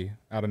Milwaukee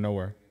out of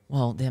nowhere?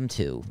 Well, them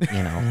too.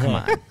 Come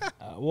on.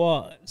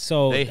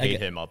 They hate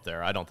him up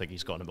there. I don't think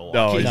he's going to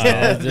Milwaukee.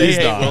 No, he's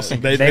not.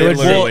 They would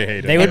literally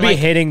hate him. They would be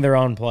hating their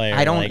own player.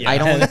 I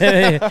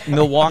don't.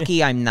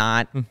 Milwaukee, I'm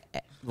not.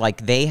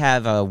 They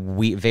have a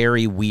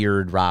very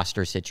weird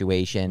roster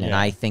situation, and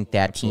I think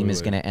that team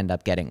is going to end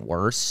up getting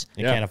worse.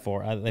 They can't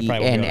afford. They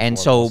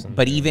probably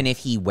but even if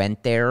he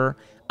went there,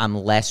 I'm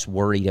less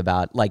worried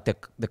about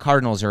the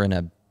Cardinals are in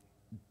a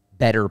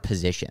better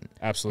position.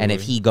 Absolutely. And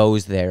if he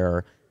goes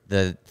there,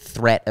 the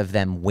threat of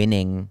them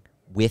winning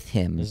with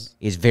him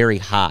is very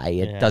high.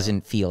 It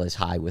doesn't feel as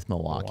high with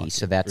Milwaukee.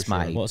 So that's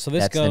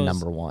the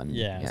number one.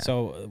 Yeah.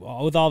 So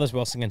with all this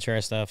Wilson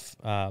Contreras stuff,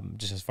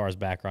 just as far as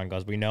background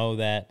goes, we know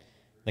that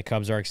the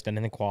Cubs are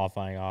extending the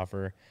qualifying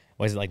offer.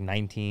 Was it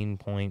 19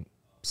 point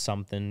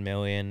something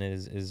million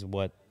is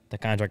what the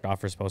contract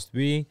offer is supposed to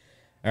be,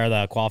 or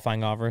the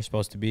qualifying offer is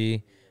supposed to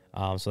be.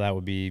 So that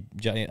would be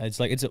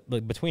it's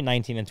between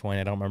 19 and 20.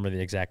 I don't remember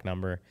the exact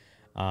number.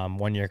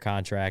 1 year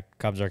contract.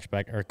 Cubs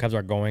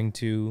are going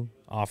to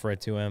offer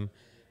it to him.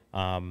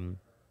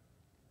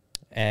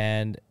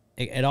 And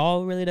it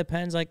all really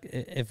depends.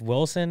 If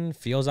Wilson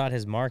feels out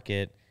his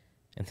market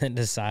and then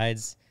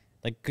decides,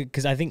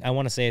 because I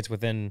want to say it's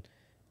within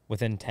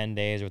 10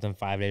 days or within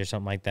 5 days or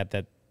something like that,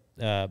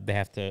 they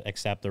have to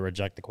accept or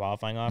reject the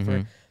qualifying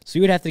offer. So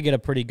you would have to get a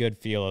pretty good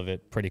feel of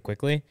it pretty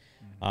quickly.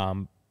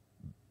 But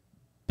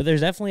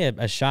there's definitely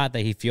a shot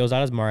that he feels out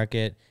his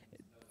market.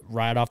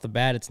 Right off the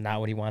bat, it's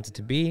not what he wants it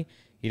to be.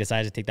 He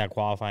decides to take that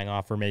qualifying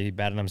offer, maybe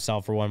bet on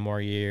himself for one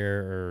more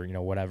year,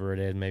 or whatever it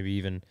is, maybe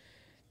even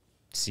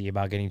see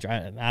about getting.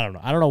 I don't know.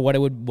 I don't know what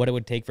it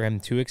would take for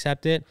him to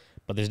accept it,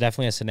 but there's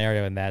definitely a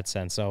scenario in that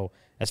sense. So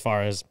as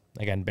far as,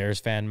 again, Bears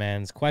fan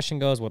man's question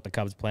goes, what the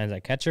Cubs' plans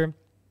at catcher,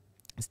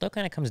 it still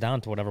kind of comes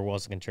down to whatever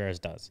Wilson Contreras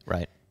does,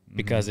 right?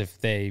 Because if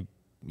they,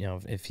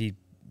 if he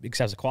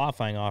accepts a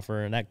qualifying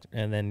offer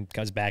and then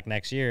comes back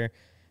next year,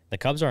 the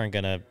Cubs aren't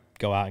gonna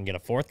go out and get a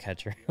fourth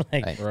catcher.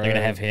 They're going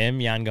to have him,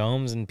 Yan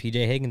Gomes, and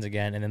P.J. Higgins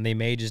again, and then they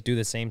may just do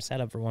the same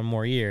setup for one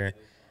more year.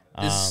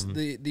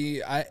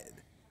 The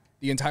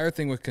entire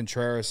thing with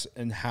Contreras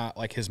and how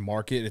his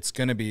market, it's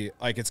going to be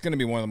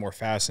one of the more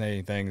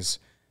fascinating things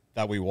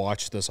that we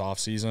watch this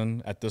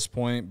offseason at this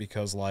point,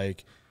 because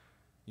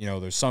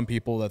there's some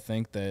people that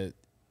think that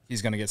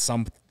he's going to get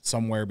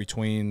somewhere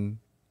between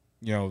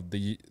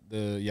the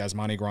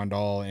Yasmani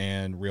Grandal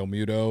and Real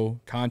Muto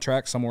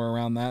contract, somewhere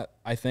around that,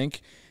 I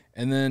think.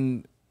 And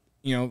then,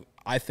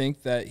 I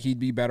think that he'd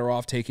be better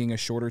off taking a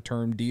shorter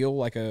term deal,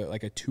 like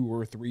a 2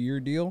 or 3 year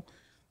deal,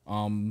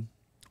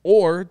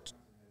 or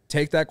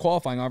take that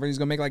qualifying offer. He's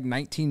gonna make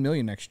 $19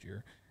 million next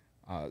year.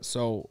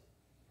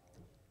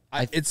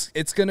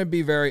 It's gonna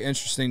be very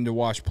interesting to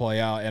watch play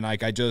out. And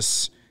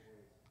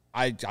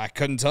I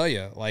couldn't tell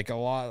you. Like a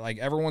lot, like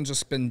everyone's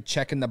just been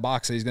checking the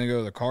box that he's going to go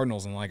to the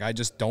Cardinals, and like I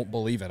just don't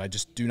believe it. I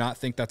just do not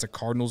think that's a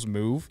Cardinals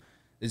move.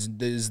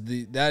 That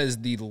is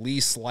the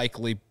least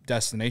likely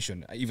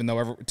destination, even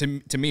though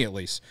to me at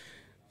least,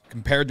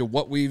 compared to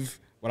what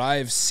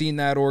I've seen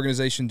that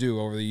organization do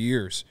over the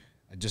years,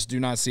 I just do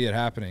not see it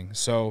happening.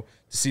 So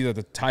to see that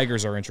the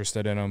Tigers are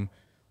interested in him.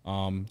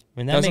 I mean,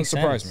 that doesn't makes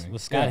surprise sense. me.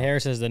 With Scott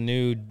Harris as the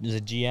new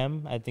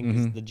GM, I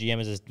think the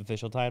GM is his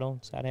official title.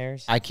 Scott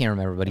Harris. I can't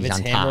remember, but if he's it's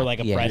on him top. or like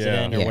a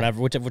president or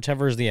whatever,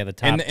 whichever is the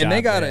top. And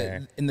they got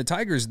it. And the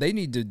Tigers, they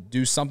need to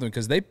do something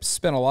because they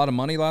spent a lot of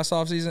money last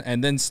offseason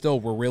and then still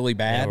were really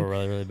bad. Yeah, we're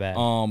really, really bad.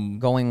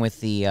 Going with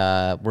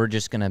the we're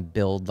just gonna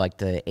build like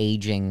the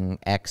aging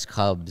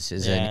ex-Cubs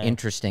is an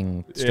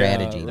interesting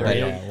strategy. Yeah,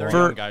 but Their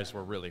young guys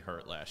were really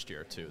hurt last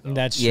year too, though.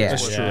 That's true.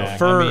 That's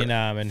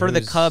true. For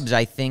the Cubs,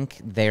 I think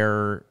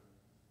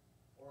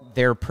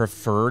their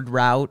preferred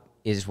route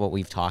is what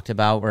we've talked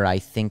about, where I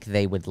think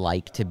they would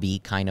like to be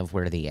kind of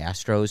where the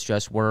Astros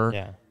just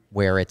were,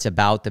 where it's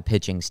about the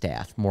pitching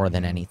staff more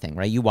than anything,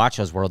 right? You watch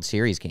those World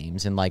Series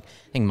games, and like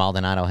I think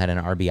Maldonado had an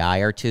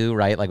RBI or two,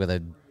 right? Like with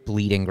a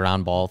bleeding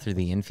ground ball through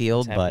the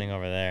infield. What's happening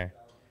over there?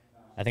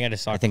 I think I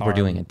just saw. I think we're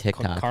doing a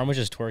TikTok. Carm was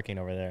just twerking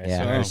over there.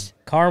 Yeah,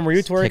 Carm, were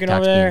you twerking TikTok's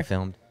over there? being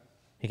filmed.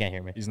 He can't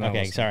hear me. He's not okay,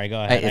 listening. sorry.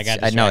 Go ahead.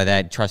 I know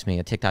that. Trust me,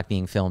 a TikTok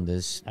being filmed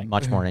is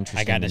much more interesting.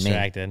 I got than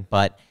distracted. Me.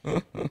 But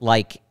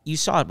like you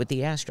saw it with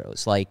the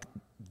Astros, like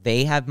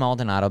they have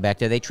Maldonado back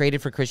there. They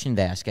traded for Christian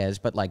Vasquez,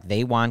 but like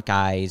they want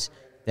guys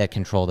that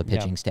control the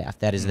pitching staff.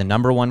 That is the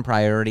number one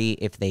priority.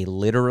 If they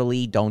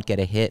literally don't get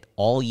a hit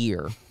all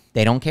year,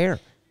 they don't care.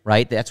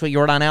 Right? That's what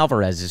Yordan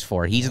Alvarez is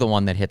for. He's the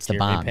one that hits the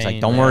bombs. Like,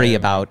 don't worry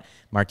about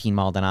Martin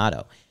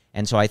Maldonado.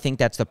 And so I think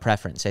that's the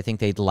preference. I think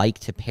they'd like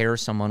to pair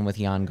someone with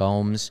Yan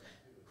Gomes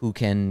who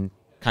can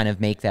kind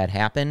of make that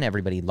happen.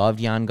 Everybody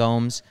loved Yan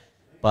Gomes.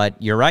 But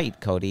you're right,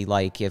 Cody.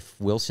 Like, if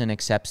Wilson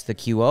accepts the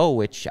QO,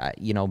 which,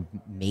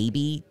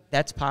 maybe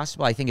that's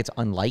possible. I think it's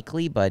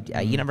unlikely, but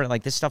you never,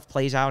 like, this stuff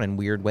plays out in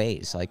weird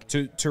ways. Like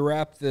to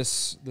wrap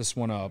this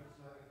one up,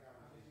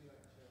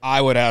 I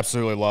would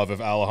absolutely love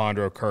if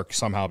Alejandro Kirk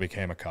somehow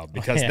became a Cub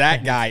because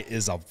that guy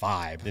is a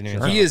vibe.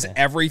 He is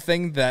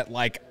everything that,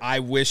 like, I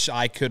wish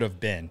I could have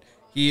been.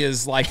 He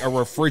is like a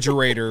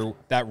refrigerator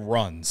that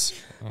runs.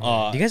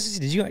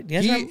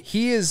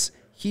 He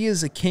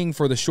is a king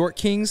for the short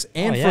kings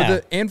and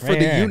for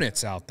the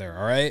units out there.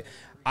 All right.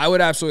 I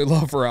would absolutely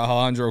love for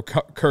Alejandro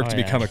Kirk to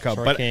become a Cub,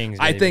 short but kings,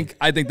 I think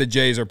the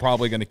Jays are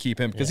probably going to keep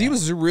him because he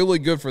was really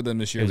good for them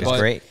this year. He was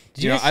great.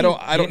 I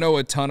don't know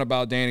a ton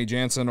about Danny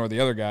Jansen or the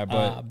other guy,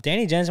 but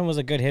Danny Jansen was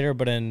a good hitter,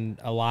 but in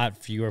a lot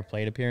fewer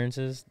plate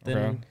appearances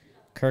than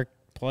Kirk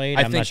played.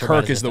 I think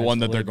Kirk is the one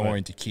that they're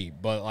going to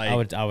keep. But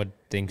like, I would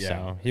think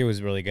so. He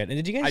was really good.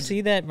 And did you guys see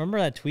that? Remember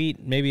that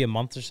tweet maybe a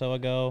month or so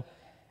ago?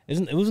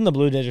 It was when the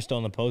Blue Jays are still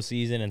in the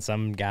postseason, and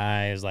some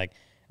guy is like.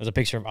 It was a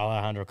picture of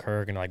Alejandro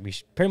Kirk, and like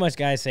pretty much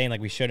guys saying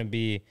like we shouldn't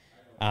be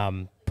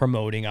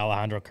promoting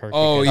Alejandro Kirk.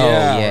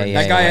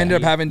 That guy ended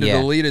up having to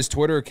delete his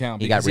Twitter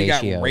account because he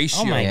got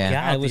ratio. Oh my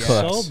god, it was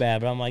so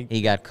bad. But I'm like,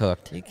 he got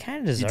cooked. He kind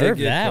of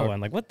deserved that one.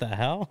 Like, what the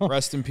hell?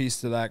 Rest in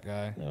peace to that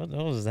guy. What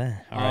was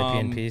that? R.I.P.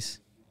 in peace.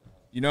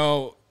 You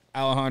know,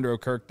 Alejandro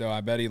Kirk though,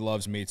 I bet he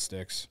loves meat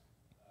sticks.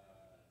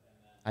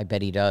 I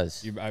bet he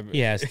does.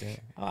 Yes,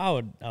 I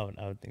would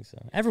think so.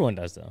 Everyone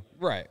does though.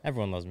 Right.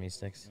 Everyone loves meat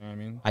sticks. You know what I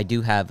mean? I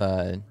do have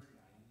a.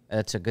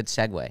 That's a good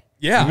segue.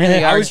 Yeah,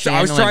 really I was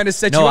trying to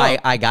set you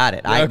up. I got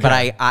it. Okay. But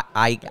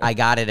I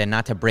got it, and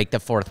not to break the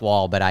fourth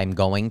wall, but I'm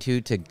going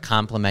to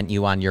compliment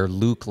you on your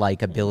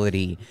Luke-like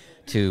ability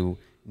to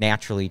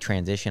naturally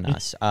transition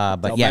us.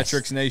 But yes,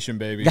 Telmetrics Nation,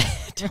 baby.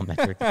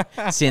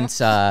 Telmetrics. Since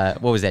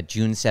what was that?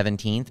 June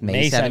 17th,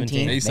 May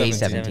 17th, May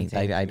 17th.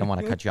 I don't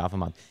want to cut you off a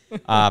month.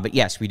 But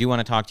yes, we do want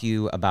to talk to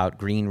you about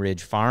Green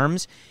Ridge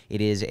Farms.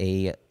 It is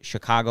a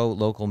Chicago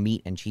local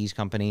meat and cheese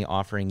company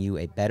offering you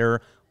a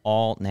better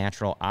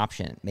all-natural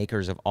option.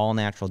 Makers of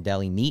all-natural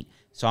deli meat,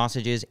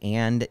 sausages,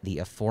 and the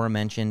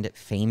aforementioned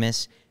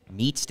famous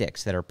meat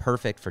sticks that are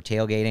perfect for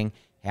tailgating,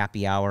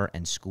 happy hour,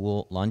 and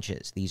school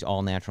lunches. These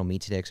all-natural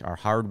meat sticks are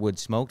hardwood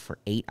smoked for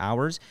 8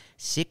 hours,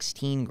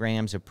 16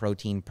 grams of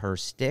protein per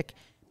stick,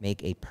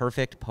 make a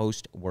perfect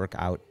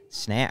post-workout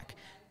snack.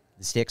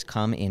 The sticks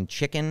come in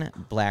chicken,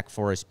 black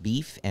forest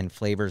beef, and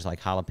flavors like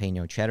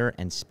jalapeno cheddar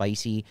and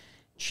spicy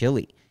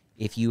chili.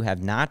 If you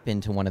have not been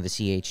to one of the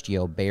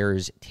CHGO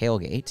Bears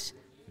tailgates,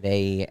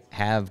 they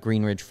have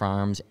Green Ridge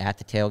Farms at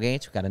the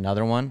tailgates. We've got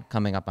another one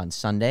coming up on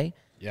Sunday.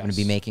 Yes. I'm going to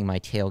be making my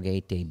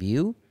tailgate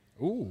debut.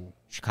 Ooh.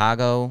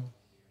 Chicago,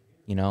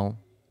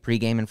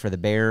 pre-gaming for the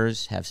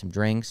Bears, have some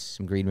drinks,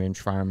 some Green Ridge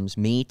Farms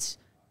meats.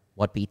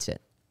 What beats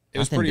it? It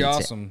was pretty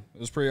awesome. It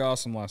was pretty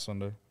awesome last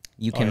Sunday.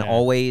 You can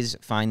always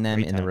find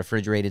them in the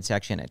refrigerated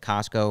section at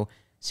Costco,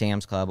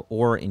 Sam's Club,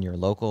 or in your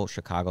local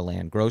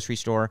Chicagoland grocery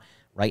store.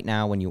 Right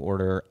now, when you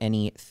order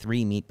any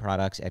 3 meat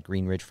products at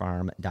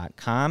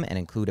greenridgefarm.com and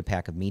include a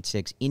pack of meat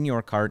sticks in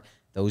your cart,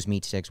 those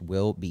meat sticks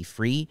will be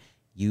free.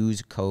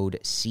 Use code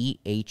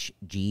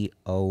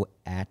CHGO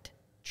at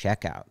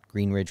checkout.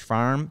 Green Ridge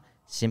Farm,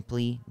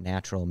 Simply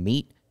Natural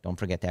Meat. Don't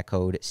forget that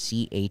code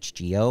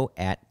CHGO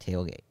at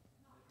tailgate.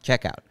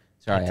 Checkout.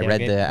 Sorry, I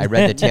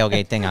read the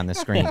tailgate thing on the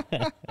screen.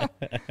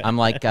 I'm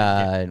like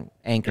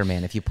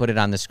Anchorman. If you put it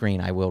on the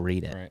screen, I will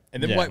read it. Right.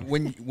 And then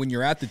when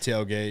you're at the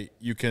tailgate,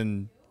 you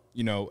can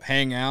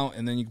hang out,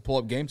 and then you can pull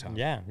up Game Time.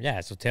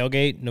 Yeah. So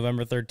tailgate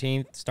November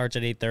 13th starts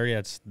at 8:30.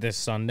 That's this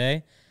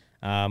Sunday.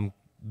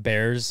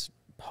 Bears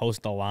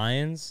host the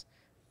Lions.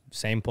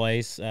 Same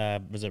place.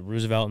 Was it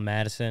Roosevelt and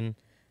Madison?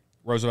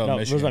 Michigan.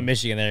 Roosevelt,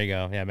 Michigan. There you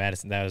go. Yeah,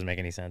 Madison. That doesn't make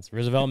any sense.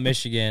 Roosevelt,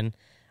 Michigan.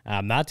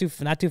 Not too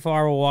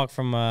far of a walk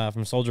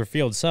from Soldier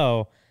Field.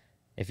 So,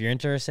 if you're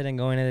interested in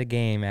going to the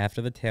game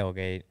after the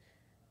tailgate,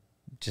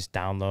 just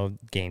download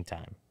Game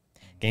Time.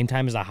 Game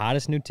Time is the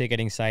hottest new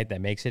ticketing site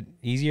that makes it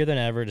easier than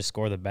ever to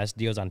score the best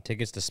deals on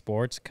tickets to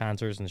sports,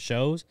 concerts, and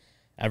shows.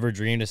 Ever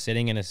dreamed of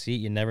sitting in a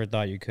seat you never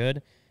thought you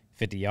could?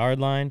 50-yard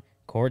line,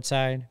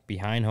 courtside,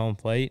 behind home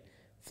plate,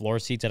 floor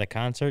seats at a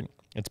concert?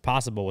 It's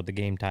possible with the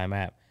Game Time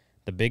app.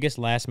 The biggest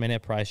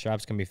last-minute price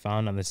drops can be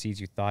found on the seats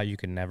you thought you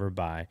could never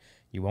buy.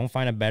 You won't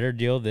find a better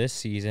deal this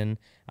season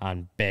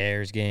on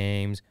Bears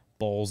games,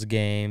 Bulls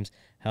games.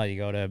 Hell, you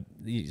go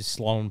to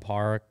Sloan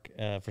Park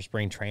for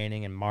spring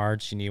training in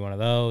March. You need one of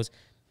those.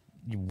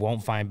 You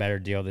won't find a better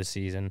deal this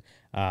season.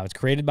 It's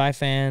created by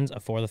fans,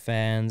 for the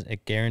fans.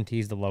 It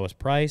guarantees the lowest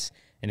price.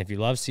 And if you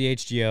love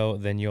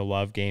CHGO, then you'll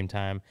love Game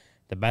Time.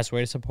 The best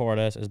way to support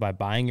us is by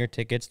buying your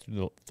tickets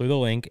through the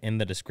link in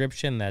the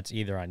description. That's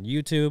either on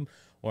YouTube,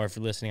 or if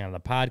you're listening on the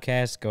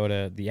podcast, go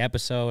to the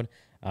episode.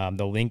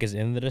 The link is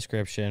in the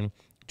description.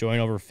 Join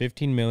over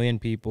 15 million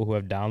people who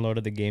have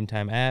downloaded the Game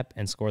Time app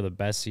and score the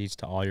best seats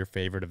to all your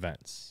favorite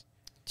events.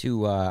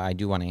 I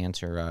do want to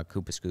answer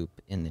Koopa Scoop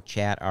in the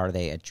chat. Are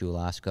they at Jewel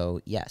Osco?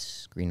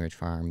 Yes. Greenridge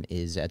Farm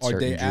is at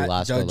certain Jewel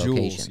Osco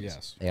locations.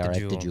 Yes. They are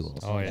at the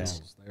Jewels. Oh,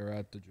 yes. They are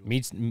at the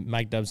Jewels.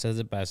 Mike Dub says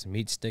it best.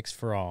 Meat sticks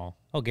for all.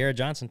 Oh, Garrett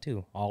Johnson,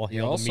 too.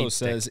 He also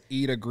says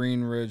eat a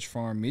Greenridge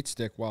Farm meat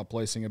stick while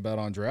placing a bet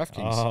on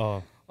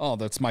DraftKings. Oh,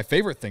 that's my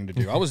favorite thing to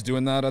do. I was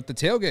doing that at the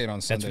tailgate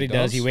on Sunday. That's what he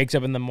does. He wakes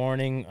up in the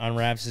morning,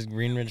 unwraps his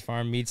Greenridge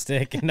Farm meat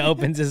stick, and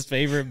opens his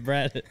favorite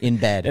bread. In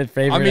bed.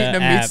 I'm eating a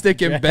meat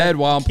stick in bed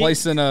while I'm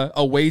placing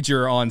a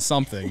wager on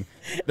something.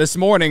 This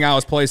morning, I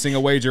was placing a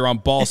wager on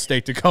Ball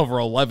State to cover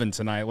 11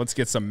 tonight. Let's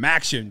get some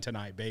action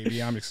tonight,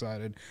 baby. I'm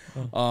excited.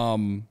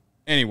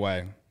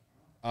 Anyway,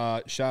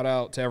 shout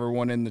out to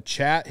everyone in the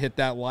chat. Hit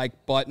that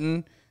like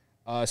button,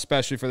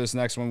 especially for this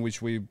next one,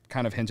 which we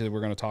kind of hinted we're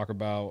going to talk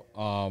about.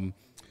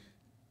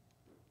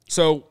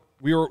 So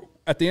we were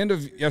at the end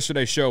of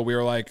yesterday's show, we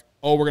were like,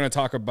 we're going to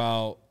talk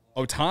about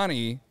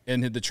Ohtani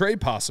and the trade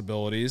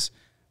possibilities,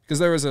 because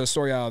there was a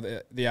story out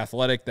of the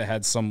Athletic that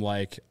had some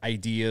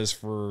ideas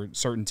for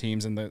certain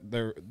teams, and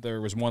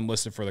there was one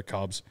listed for the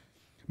Cubs.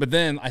 But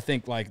then I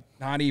think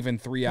not even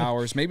 3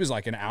 hours, maybe it was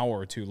an hour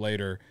or two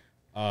later,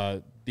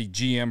 the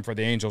GM for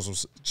the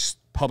Angels just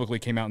publicly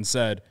came out and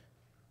said,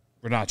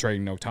 we're not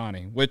trading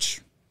Ohtani,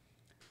 which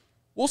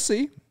we'll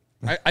see.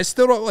 I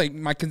still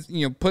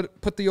don't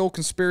put the old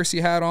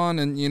conspiracy hat on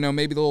and,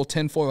 maybe the little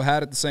tinfoil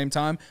hat at the same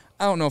time.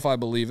 I don't know if I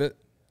believe it,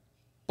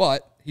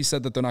 but he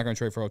said that they're not going to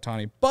trade for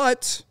Ohtani.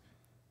 But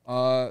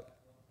I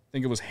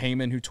think it was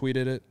Heyman who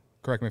tweeted it.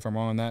 Correct me if I'm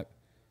wrong on that.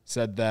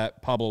 Said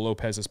that Pablo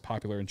Lopez is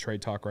popular in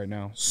trade talk right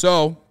now.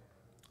 So,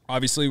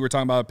 obviously, we were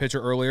talking about a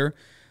pitcher earlier.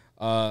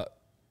 Pablo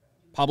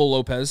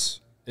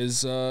Lopez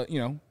is, the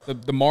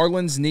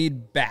Marlins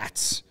need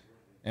bats,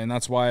 and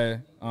that's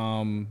why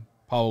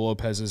Pablo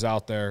Lopez is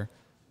out there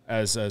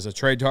as a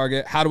trade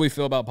target. How do we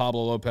feel about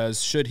Pablo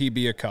Lopez? Should he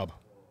be a Cub?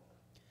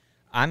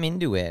 I'm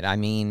into it. I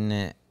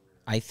mean,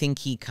 I think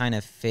he kind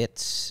of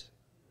fits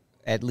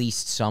at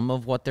least some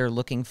of what they're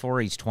looking for.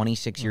 He's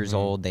 26 years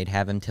old. They'd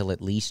have him till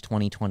at least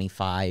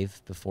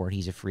 2025 before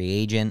he's a free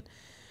agent.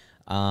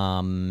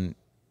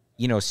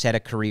 Set a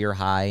career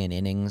high in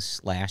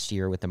innings last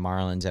year with the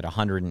Marlins at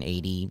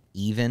 180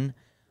 even.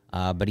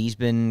 But he's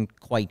been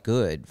quite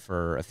good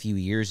for a few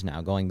years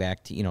now, going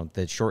back to,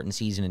 the shortened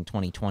season in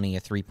 2020,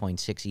 a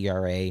 3.6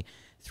 ERA,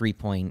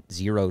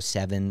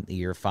 3.07 the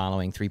year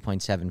following,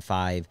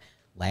 3.75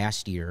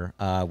 last year,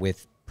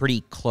 with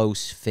pretty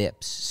close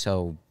FIPS.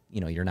 So,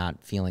 you're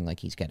not feeling like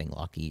he's getting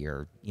lucky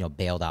or,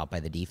 bailed out by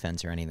the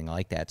defense or anything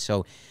like that.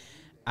 So,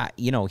 I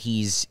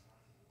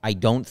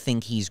don't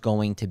think he's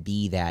going to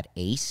be that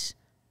ace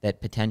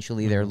that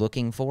potentially they're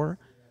looking for.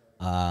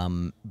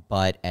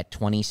 But at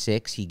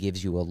 26, he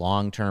gives you a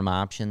long-term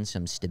option,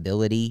 some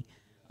stability.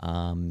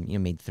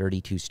 Made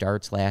 32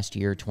 starts last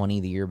year, 20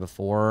 the year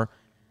before.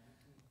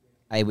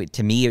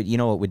 To me, it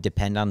would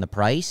depend on the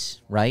price,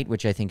 right?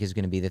 Which I think is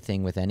going to be the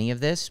thing with any of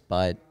this.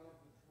 But,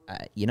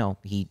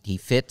 he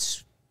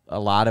fits a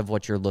lot of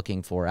what you're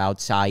looking for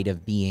outside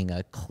of being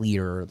a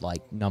clear,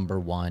 number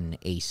one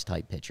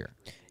ace-type pitcher.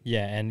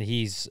 Yeah, and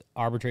he's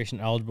arbitration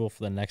eligible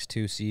for the next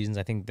 2 seasons.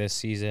 I think this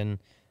season...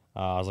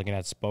 I was looking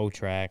at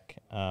Spotrac.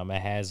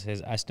 It has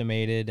his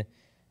estimated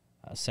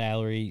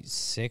salary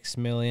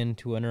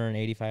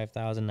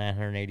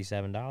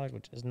 $6,285,987,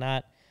 which is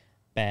not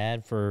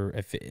bad for.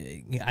 I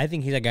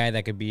think he's a guy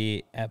that could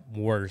be at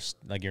worst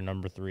your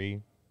number 3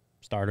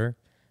 starter.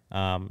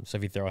 So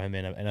if you throw him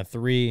in a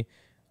 3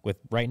 with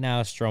right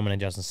now Stroman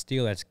and Justin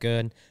Steele, that's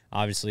good.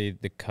 Obviously,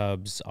 the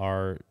Cubs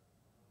are,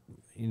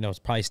 it's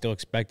probably still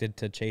expected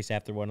to chase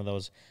after one of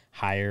those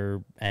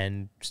higher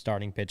end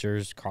starting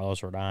pitchers,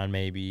 Carlos Rodon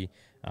maybe,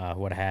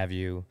 what have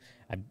you.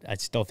 I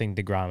still think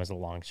DeGrom is a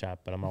long shot,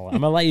 but I'm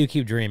gonna let you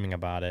keep dreaming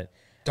about it.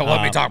 Don't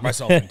let me talk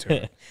myself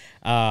into it.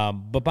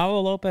 But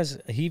Pablo Lopez,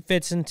 he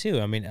fits in too.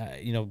 I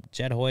mean,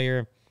 Jed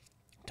Hoyer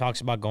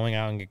talks about going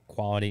out and get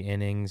quality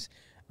innings.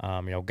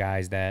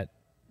 Guys that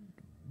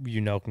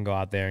can go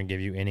out there and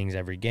give you innings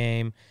every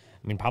game.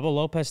 I mean, Pablo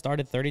Lopez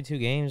started 32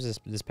 games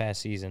this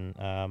past season.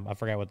 I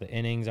forgot what the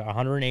innings are,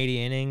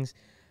 180 innings,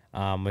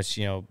 which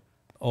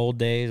old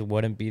days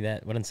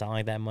wouldn't sound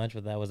like that much,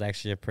 but that was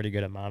actually a pretty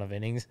good amount of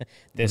innings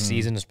this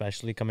season,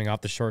 especially coming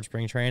off the short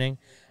spring training.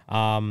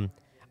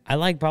 I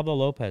like Pablo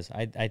Lopez.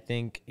 I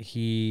think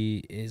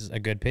he is a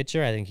good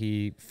pitcher. I think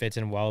he fits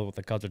in well with what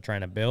the Cubs are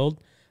trying to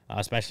build,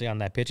 especially on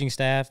that pitching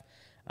staff.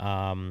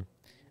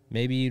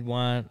 Maybe you'd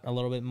want a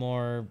little bit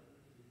more.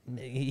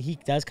 He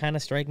does kind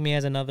of strike me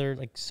as another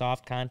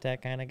soft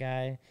contact kind of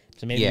guy.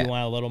 So maybe you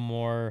want a little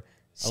more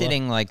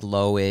sitting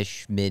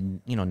lowish,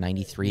 mid,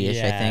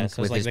 93-ish. I think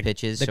so with his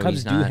pitches. The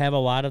Cubs do have a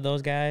lot of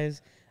those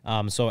guys.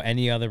 So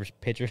any other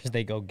pitchers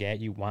they go get,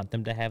 you want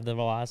them to have the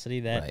velocity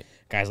that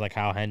guys like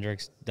Kyle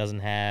Hendricks doesn't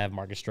have,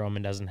 Marcus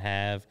Stroman doesn't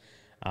have.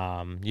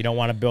 You don't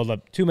want to build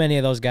up too many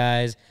of those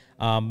guys.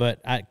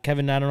 But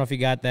Kevin, I don't know if you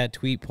got that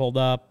tweet pulled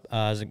up.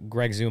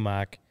 Greg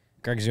Zumak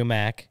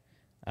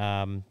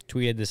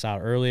tweeted this out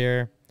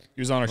earlier.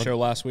 He was on our show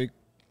last week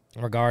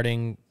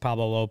regarding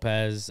Pablo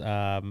Lopez.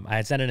 I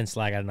had sent it in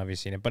Slack. I don't know if you've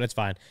seen it, but it's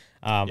fine.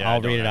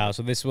 I'll read it out.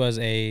 So this was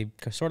a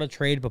sort of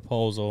trade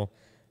proposal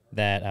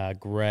that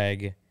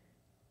Greg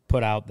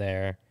put out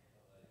there.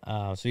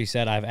 So he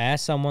said, I've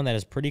asked someone that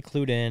is pretty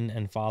clued in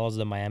and follows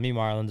the Miami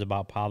Marlins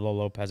about Pablo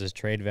Lopez's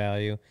trade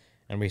value,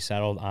 and we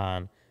settled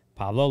on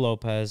Pablo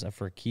Lopez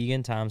for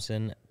Keegan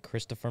Thompson,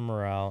 Christopher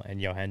Morel,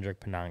 and Yohendrick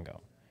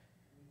Pinango.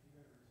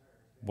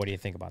 What do you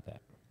think about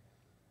that?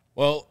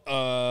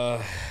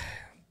 Well,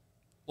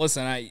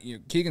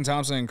 listen, Keegan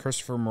Thompson and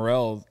Christopher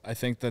Morel, I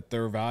think that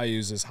their value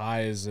is as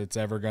high as it's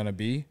ever going to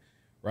be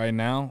right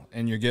now,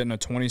 and you're getting a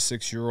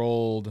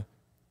 26-year-old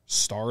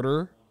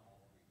starter,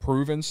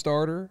 proven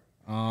starter.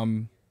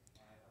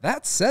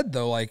 That said,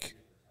 though,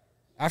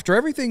 after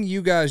everything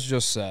you guys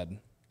just said,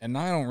 and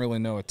I don't really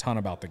know a ton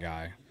about the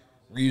guy,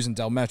 we're using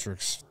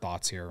Delmetric's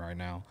thoughts here right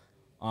now.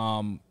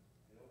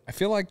 I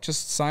feel like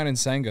just signing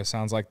Senga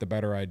sounds like the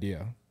better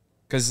idea,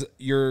 because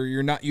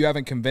you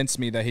haven't convinced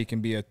me that he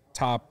can be a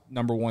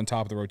number one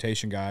top of the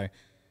rotation guy,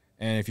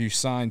 and if you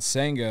sign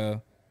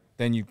Senga,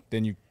 then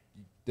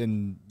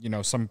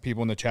some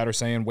people in the chat are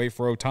saying wait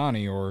for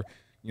Ohtani or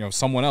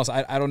someone else.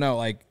 I don't know.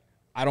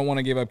 I don't want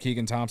to give up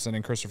Keegan Thompson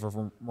and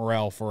Christopher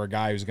Morel for a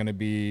guy who's going to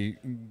be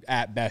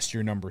at best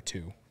your number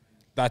 2.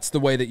 That's the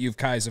way that you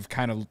guys have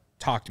kind of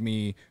talked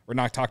me, or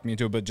not talked me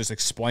into it, but just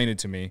explained it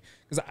to me.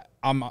 Because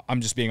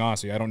I'm just being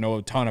honest with you. I don't know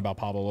a ton about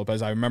Pablo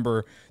Lopez. I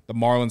remember the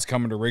Marlins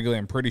coming to Wrigley.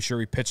 I'm pretty sure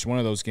he pitched one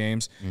of those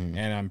games,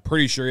 and I'm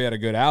pretty sure he had a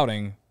good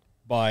outing.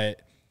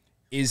 But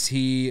is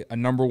he a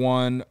number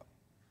 1?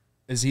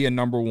 Is he a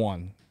number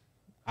 1?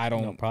 I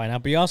don't. No, probably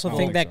not. But you also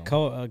think that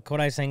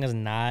Kodai Senga is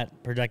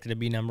not projected to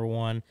be number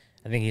 1.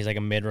 I think he's a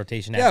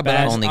mid-rotation at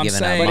best. But only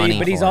giving up money.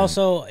 But he's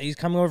also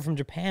coming over from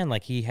Japan.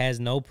 He has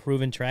no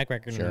proven track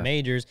record in the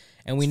majors,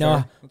 and we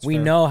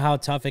know how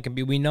tough it can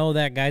be. We know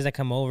that guys that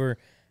come over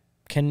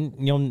can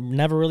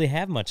never really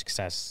have much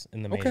success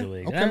in the major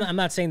leagues. Okay. And I'm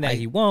not saying that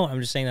he won't.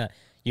 I'm just saying that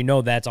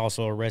that's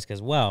also a risk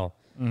as well.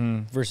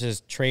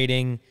 Versus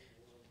trading.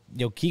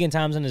 Keegan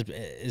Thompson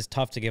is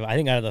tough to give up. I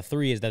think out of the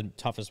 3 is the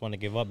toughest one to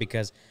give up,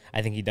 because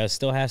I think he does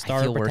still have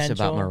starter potential. I feel worse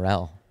about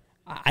Morel.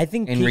 I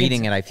think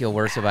reading it, I feel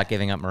worse about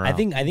giving up Morel. I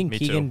think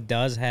Keegan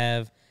does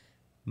have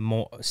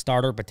more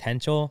starter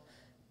potential,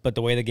 but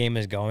the way the game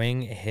is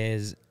going,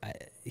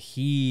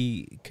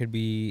 he could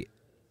be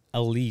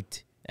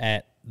elite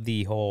at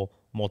the whole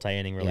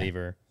multi-inning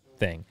reliever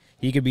thing.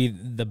 He could be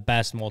the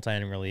best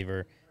multi-inning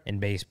reliever in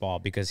baseball,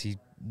 because he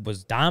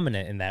was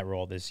dominant in that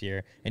role this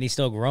year, and he's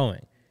still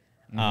growing.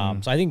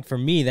 So I think for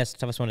me, that's the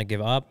toughest one to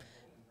give up.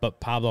 But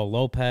Pablo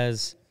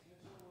Lopez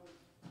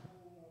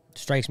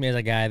strikes me as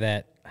a guy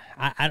that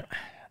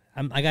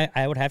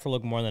I would have to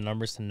look more in the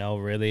numbers to know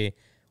really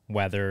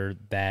whether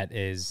that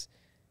is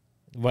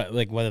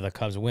whether the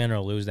Cubs win or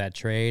lose that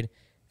trade.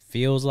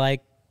 Feels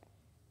like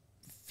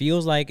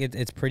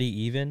it's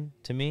pretty even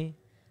to me.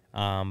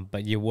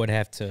 But you would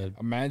have to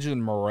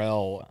imagine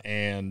Morel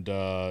and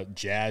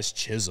Jazz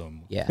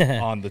Chisholm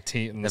on the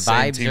team. The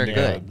vibes team are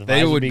together. good.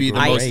 They would be the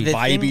most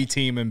vibey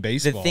team in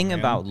baseball. The thing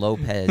about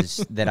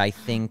Lopez that I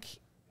think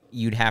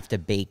you'd have to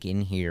bake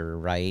in here,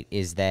 right,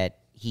 is that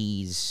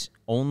he's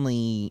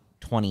only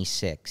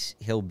 26.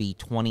 He'll be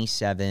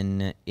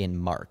 27 in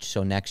March.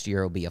 So next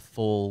year will be a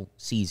full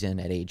season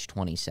at age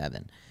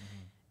 27.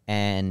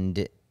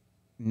 And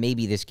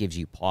maybe this gives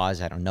you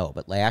pause, I don't know.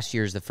 But last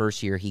year's the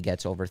first year he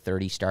gets over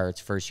 30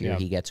 starts. First year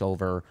he gets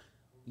over,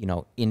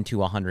 into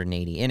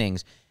 180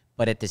 innings.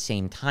 But at the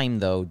same time,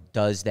 though,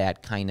 does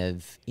that kind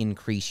of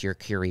increase your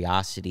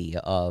curiosity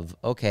of,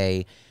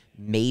 okay,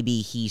 maybe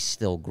he's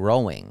still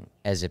growing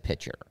as a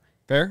pitcher?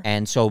 Fair.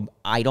 And so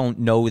I don't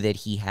know that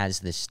he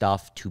has the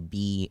stuff to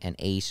be an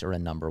ace or a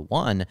number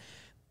one,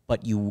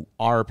 but you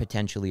are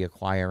potentially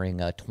acquiring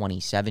a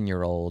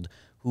 27-year-old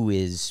who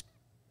is,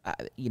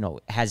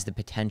 has the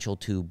potential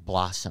to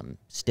blossom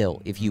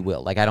still, if you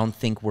will. Like, I don't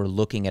think we're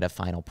looking at a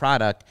final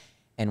product,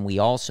 and we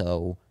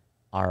also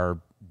are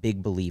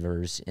big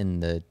believers in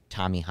the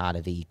Tommy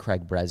Hotovy,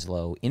 Craig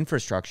Breslow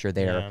infrastructure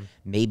there. Yeah.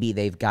 Maybe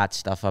they've got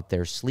stuff up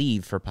their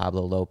sleeve for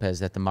Pablo Lopez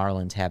that the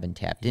Marlins haven't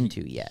tapped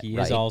into yet. He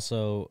right? is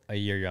also a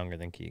year younger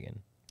than Keegan.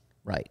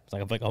 Right.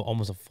 It's like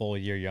almost a full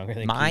year younger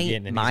than My-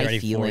 Keegan, and my he's already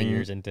 4 feeling-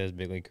 years into his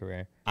big league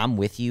career. I'm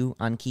with you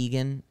on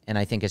Keegan, and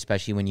I think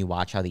especially when you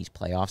watch how these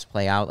playoffs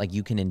play out, like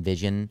you can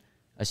envision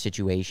a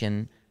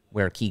situation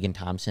where Keegan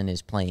Thompson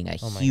is playing a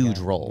my huge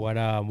God. role What,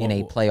 in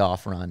a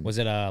playoff run. Was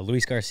it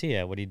Luis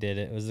Garcia? What he did?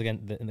 It was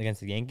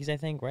against the Yankees, I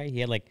think, right? He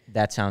had like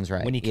That sounds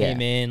right. when he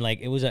came in, like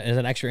it was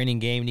an extra inning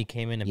game, and he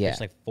came in and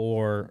pitched like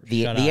 4.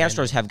 The shutout Astros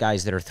innings. have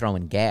guys that are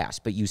throwing gas,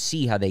 but you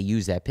see how they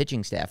use that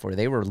pitching staff where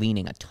they were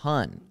leaning a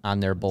ton on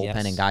their bullpen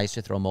Yes. and guys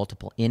to throw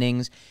multiple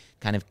innings,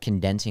 kind of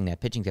condensing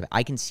that pitching staff.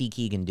 I can see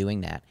Keegan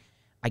doing that.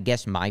 I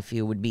guess my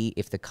feel would be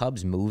if the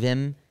Cubs move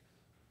him,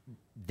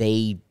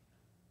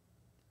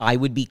 I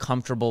would be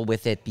comfortable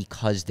with it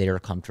because they're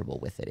comfortable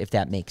with it, if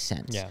that makes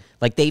sense. Yeah.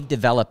 Like, they've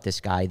developed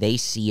this guy. They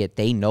see it.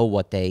 They know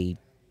what they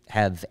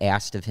have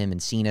asked of him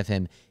and seen of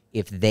him.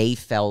 If they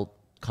felt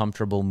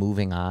comfortable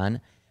moving on,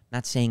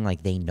 not saying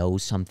like they know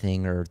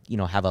something or,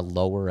 have a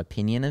lower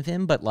opinion of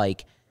him, but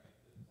like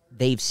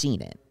they've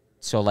seen it.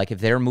 So like if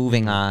they're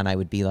moving on, I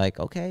would be like,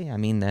 okay, I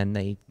mean, then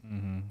they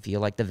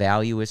feel like the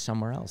value is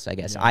somewhere else, I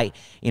guess. Yeah.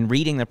 In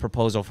reading the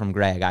proposal from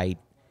Greg,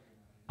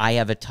 I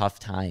have a tough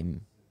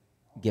time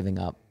giving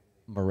up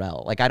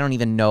Morel. Like, I don't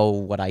even know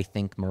what I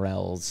think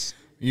Morel's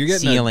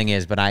ceiling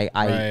is, but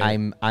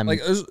I'm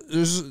like,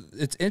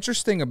 it's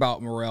interesting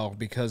about Morel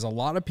because a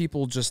lot of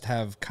people just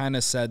have kind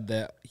of said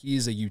that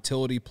he's a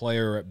utility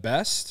player at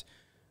best.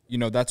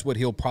 That's what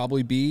he'll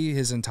probably be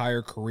his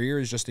entire career,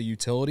 is just a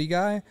utility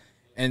guy.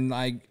 And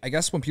I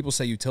guess when people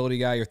say utility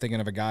guy, you're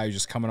thinking of a guy who's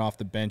just coming off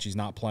the bench. He's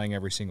not playing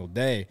every single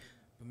day.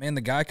 But, man,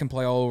 the guy can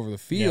play all over the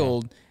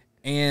field.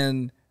 Yeah.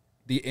 And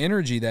the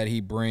energy that he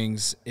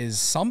brings is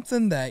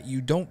something that you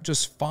don't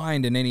just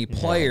find in any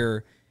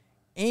player.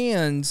 Yeah.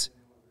 And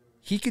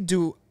he could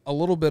do a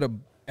little bit of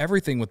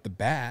everything with the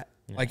bat.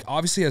 Yeah. Like,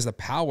 obviously he has the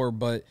power,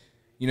 but,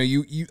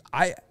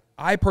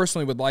 I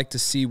personally would like to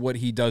see what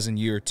he does in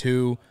year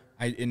 2.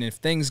 And if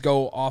things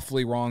go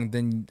awfully wrong,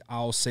 then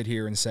I'll sit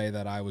here and say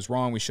that I was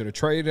wrong. We should have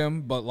traded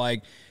him. But,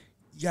 like,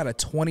 you got a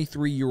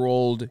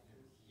 23-year-old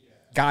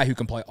guy who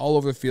can play all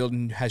over the field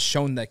and has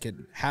shown that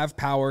could have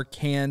power,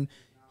 can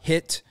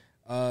hit,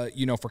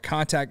 for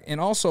contact. And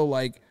also,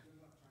 like,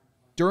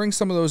 during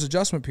some of those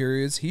adjustment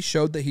periods, he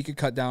showed that he could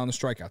cut down the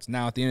strikeouts.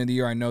 Now, at the end of the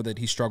year, I know that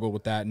he struggled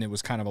with that, and it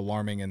was kind of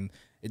alarming, and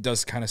it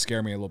does kind of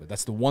scare me a little bit.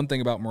 That's the one thing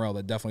about Morel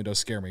that definitely does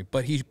scare me.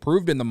 But he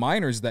proved in the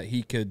minors that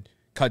he could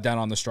cut down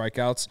on the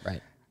strikeouts.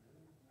 Right.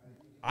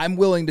 I'm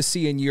willing to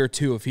see in year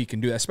 2 if he can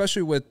do that,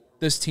 especially with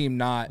this team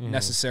not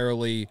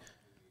necessarily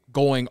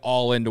going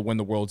all in to win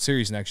the World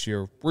Series next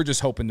year. We're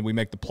just hoping that we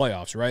make the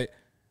playoffs, right?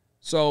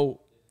 So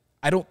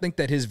I don't think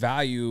that his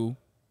value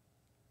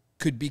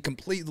could be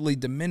completely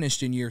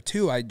diminished in year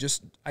 2. I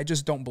just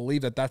don't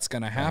believe that that's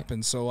going to happen.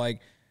 Right. So, like,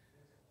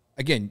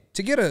 again,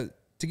 to get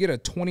a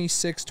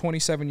 26,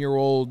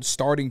 27-year-old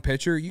starting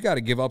pitcher, you got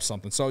to give up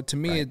something. So to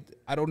me,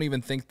 I don't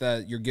even think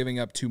that you're giving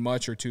up too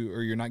much or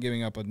you're not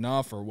giving up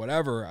enough or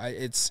whatever.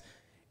 It's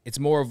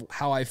more of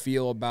how I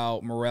feel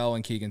about Morel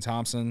and Keegan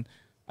Thompson.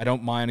 I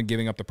don't mind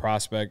giving up the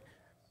prospect.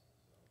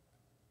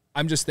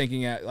 I'm just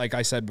thinking, like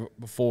I said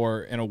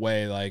before, in a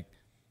way, like,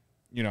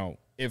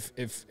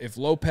 if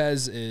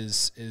Lopez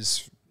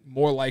is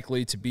more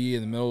likely to be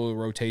in the middle of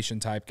the rotation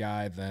type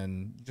guy,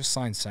 then just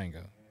sign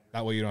Senga.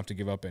 That way you don't have to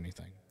give up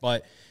anything.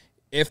 But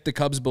if the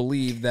Cubs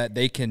believe that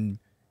they can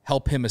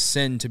help him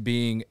ascend to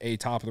being a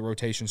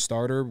top-of-the-rotation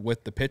starter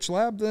with the pitch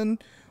lab, then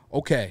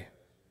okay,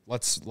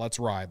 let's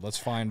ride. Let's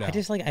find out. I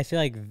feel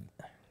like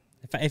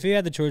if you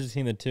had the choice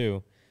between the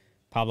two,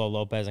 Pablo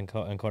Lopez and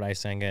Kodai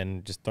Senga,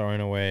 and just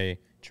throwing away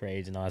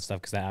trades and all that stuff,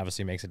 because that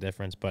obviously makes a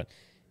difference. But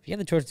if you had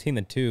the choice between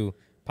the two,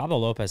 Pablo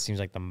Lopez seems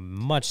like the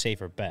much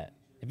safer bet.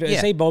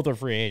 Say both are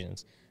free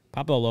agents,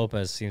 Pablo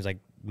Lopez seems like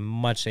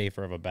much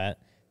safer of a bet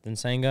than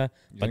Senga,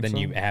 but then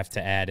you have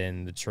to add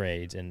in the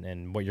trades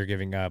and what you're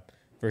giving up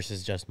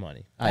versus just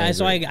money.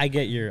 So I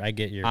get your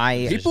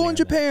people in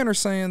Japan are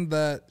saying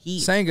that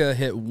Senga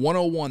hit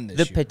 101 this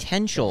year. The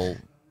potential,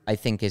 I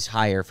think, is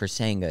higher for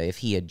Senga if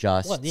he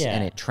adjusts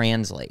and it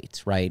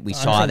translates, right? We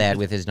saw that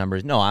with his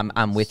numbers. No,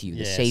 I'm with you.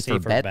 The safer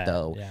bet,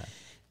 though.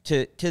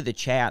 Yeah. To the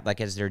chat,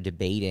 like, as they're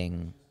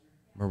debating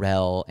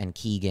Morel and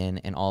Keegan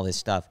and all this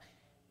stuff,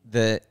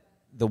 the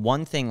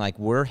one thing, like,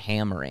 we're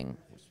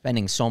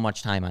spending so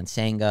much time on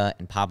Senga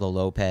and Pablo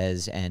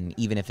Lopez, and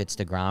even if it's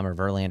DeGrom or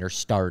Verlander,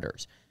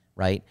 starters,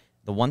 right?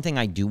 The one thing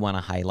I do want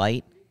to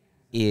highlight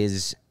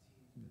is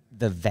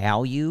the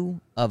value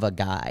of a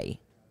guy.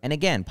 And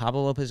again,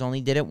 Pablo Lopez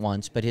only did it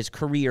once, but his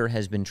career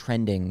has been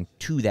trending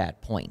to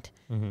that point.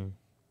 Mm-hmm.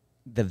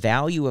 The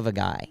value of a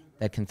guy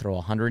that can throw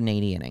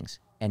 180 innings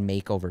and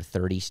make over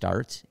 30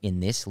 starts in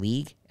this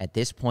league at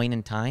this point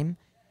in time,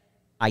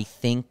 I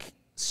think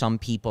some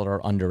people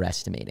are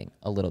underestimating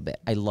a little bit.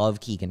 I love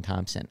Keegan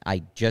Thompson.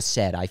 I just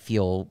said I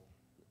feel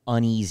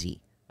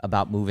uneasy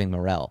about moving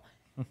Morel.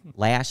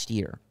 Last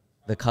year,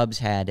 the Cubs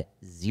had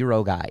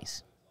 0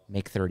 guys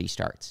make 30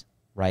 starts,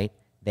 right?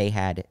 They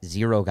had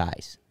 0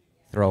 guys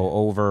throw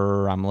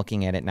over, I'm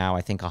looking at it now,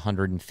 I think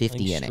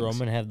 150 innings.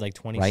 Stroman had like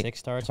 26 right?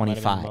 starts.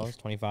 25.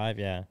 25,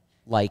 yeah.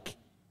 Like,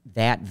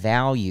 that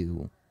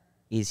value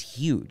is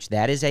huge.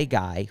 That is a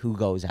guy who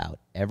goes out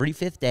every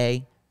 5th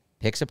day,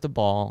 picks up the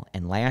ball,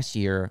 and last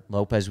year,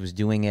 Lopez was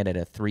doing it at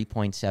a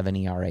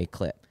 3.7 ERA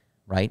clip,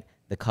 right?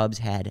 The Cubs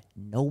had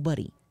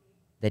nobody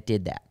that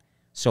did that.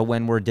 So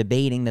when we're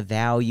debating the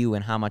value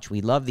and how much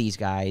we love these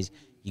guys,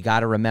 you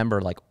got to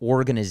remember, like,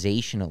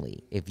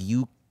 organizationally, if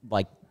you,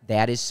 like,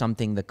 that is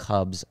something the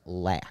Cubs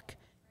lack,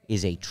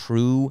 is a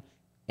true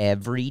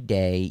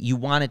everyday. You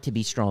want it to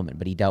be Stroman,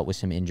 but he dealt with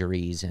some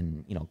injuries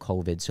and, you know,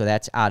 COVID, so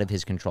that's out of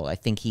his control. I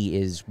think he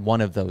is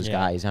one of those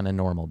guys on a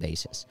normal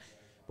basis.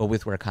 But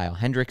with where Kyle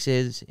Hendricks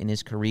is in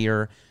his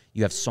career,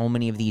 you have so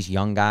many of these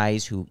young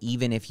guys who,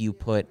 even if you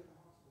put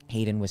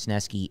Hayden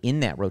Wisniewski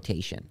in that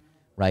rotation,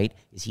 right,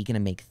 is he going to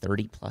make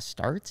 30-plus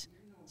starts?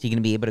 Is he going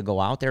to be able to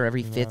go out there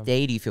every 5th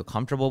day? Do you feel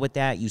comfortable with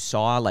that? You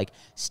saw, like,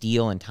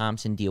 Steele and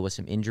Thompson deal with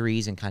some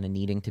injuries and kind of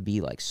needing to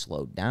be, like,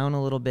 slowed down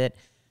a little bit.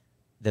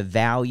 The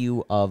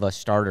value of a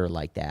starter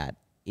like that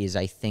is,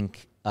 I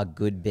think, a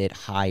good bit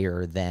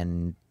higher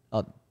than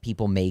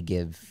people may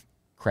give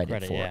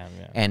credit for. Yeah.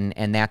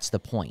 And that's the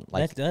point.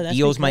 Like, that's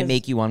deals might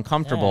make you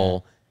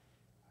uncomfortable.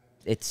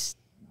 It's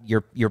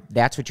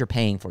that's what you're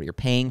paying for. You're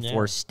paying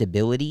for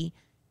stability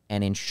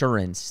and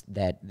insurance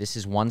that this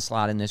is one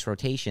slot in this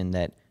rotation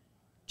that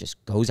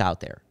just goes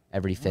out there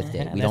every 5th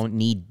day. We don't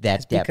need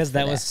that depth. Because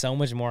that was so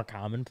much more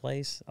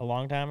commonplace a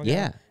long time ago.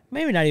 Yeah.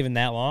 Maybe not even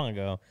that long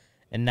ago.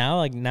 And now,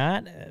 like,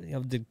 not, you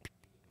know, the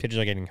pitchers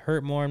are getting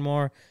hurt more and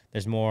more.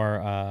 There's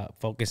more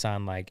focus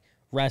on, like,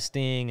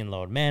 resting and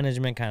load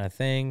management kind of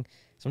thing.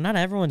 So not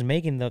everyone's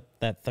making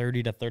that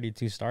 30 to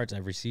 32 starts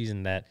every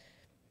season that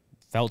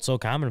felt so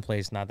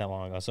commonplace not that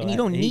long ago. So and you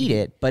don't need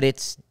it, but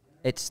it's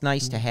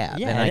nice to have.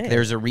 Yeah, and like,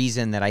 there's a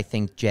reason that I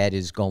think Jed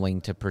is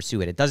going to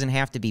pursue it. It doesn't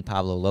have to be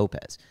Pablo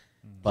Lopez,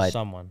 but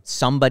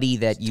somebody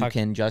that you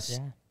can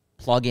just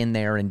plug in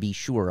there and be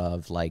sure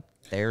of. Like,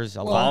 there's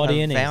a lot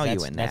of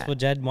value in that. That's what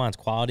Jed wants,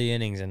 quality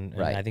innings, and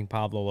I think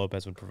Pablo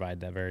Lopez would provide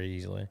that very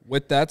easily.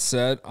 With that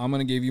said, I'm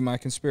going to give you my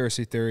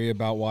conspiracy theory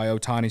about why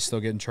Ohtani's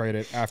still getting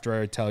traded after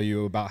I tell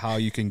you about how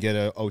you can get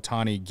a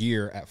Ohtani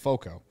gear at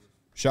FOCO.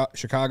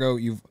 Chicago,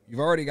 you've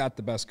already got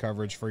the best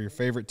coverage for your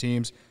favorite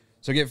teams,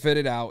 so get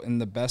fitted out, and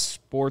the best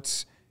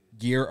sports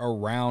gear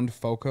around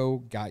FOCO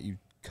got you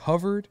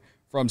covered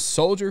from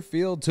Soldier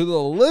Field to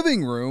the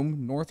living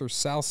room, north or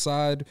south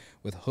side,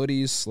 with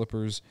hoodies,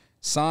 slippers,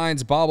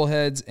 signs,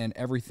 bobbleheads, and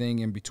everything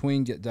in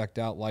between. Get decked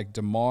out like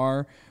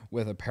DeMar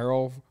with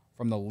apparel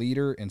from the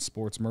leader in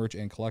sports merch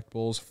and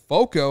collectibles.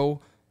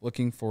 FOCO,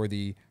 looking for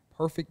the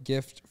perfect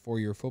gift for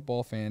your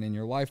football fan in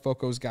your life.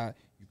 FOCO's got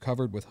you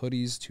covered with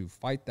hoodies to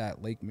fight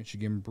that Lake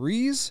Michigan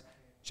breeze.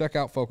 Check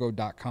out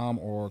FOCO.com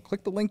or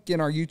click the link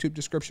in our YouTube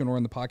description or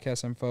in the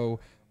podcast info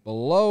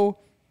below.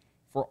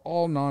 For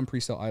all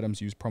non-presale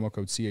items, use promo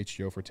code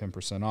CHGO for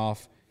 10%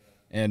 off.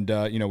 And,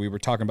 you know, we were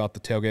talking about the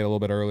tailgate a little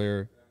bit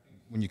earlier.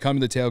 When you come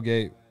to the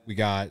tailgate, we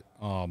got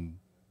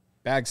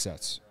bag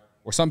sets,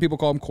 or some people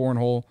call them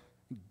cornhole.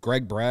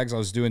 Greg Braggs, I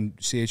was doing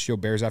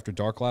CHGO Bears After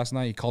Dark last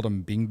night. He called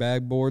them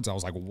beanbag boards. I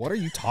was like, what are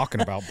you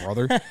talking about,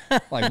 brother?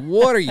 Like,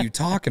 what are you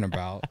talking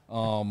about?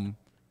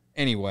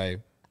 Anyway,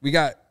 we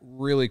got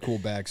really cool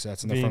bag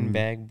sets. And they're from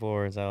beanbag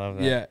boards. I love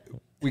that. Yeah,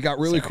 we got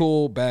really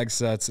cool bag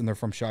sets, and they're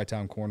from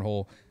Chi-Town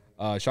Cornhole.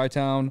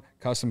 Chi-Town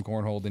Custom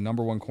Cornhole, the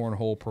 #1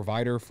 cornhole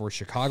provider for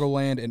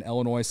Chicagoland and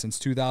Illinois since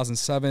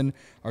 2007.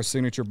 Our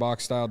signature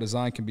box-style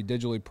design can be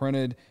digitally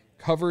printed,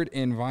 covered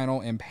in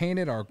vinyl, and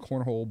painted. Our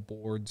cornhole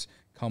boards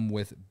come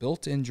with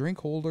built-in drink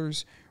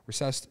holders,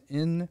 recessed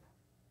in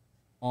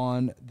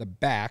on the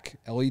back,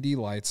 LED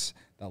lights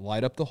that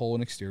light up the whole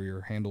and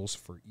exterior, handles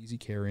for easy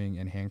carrying,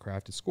 and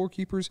handcrafted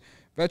scorekeepers.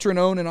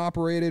 Veteran-owned and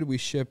operated, we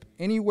ship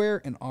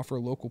anywhere and offer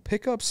local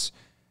pickups,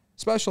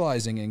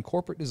 specializing in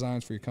corporate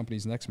designs for your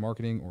company's next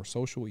marketing or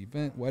social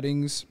event,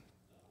 weddings,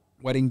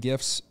 wedding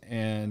gifts,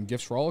 and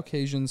gifts for all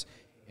occasions,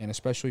 and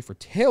especially for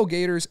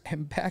tailgaters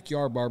and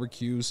backyard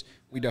barbecues.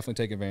 We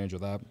definitely take advantage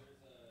of that.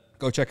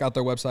 Go check out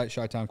their website,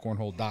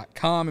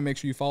 ChiTownCornhole.com, and make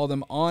sure you follow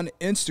them on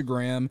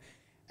Instagram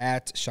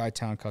at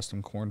Chi-Town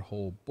Custom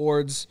Cornhole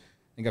Boards.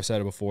 I think I've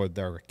said it before,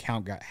 their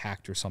account got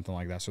hacked or something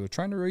like that, so they're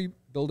trying to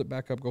rebuild it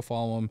back up. Go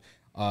follow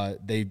them.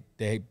 They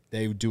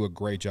do a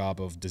great job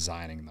of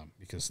designing them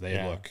because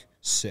they look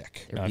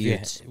sick.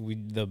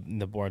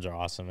 The boards are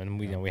awesome, and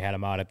we had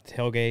them out at the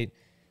tailgate.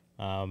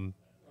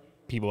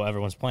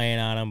 Everyone's playing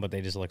on them, but they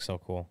just look so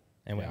cool.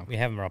 and we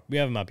have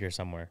him up here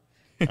somewhere.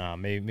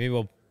 Maybe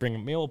we'll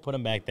put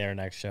him back there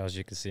next show so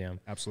you can see him.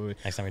 Absolutely.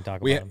 Next time we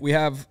talk about him. We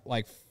have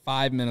like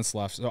 5 minutes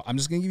left, so I'm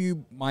just gonna give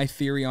you my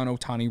theory on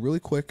Ohtani really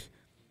quick.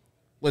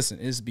 Listen,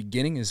 his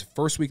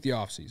first week of the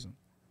offseason.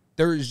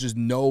 There is just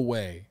no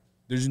way.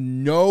 There's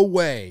no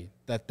way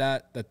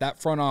that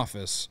front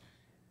office,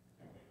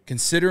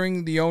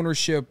 considering the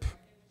ownership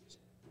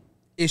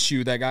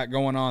issue that got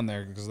going on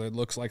there, because it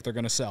looks like they're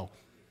going to sell,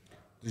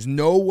 there's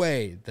no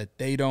way that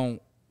they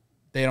don't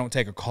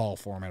take a call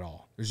for him at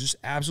all. There's just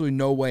absolutely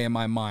no way in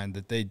my mind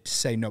that they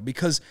say no,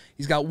 because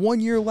he's got 1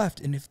 year left,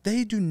 and if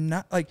they do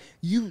not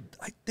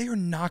they are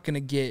not going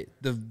to get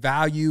the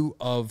value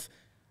of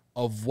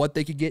what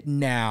they could get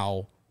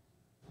now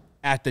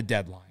at the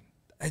deadline.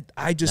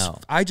 I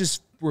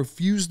just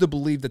refuse to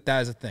believe that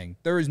is a thing.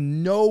 There is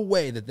no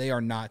way that they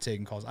are not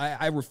taking calls.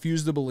 I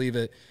refuse to believe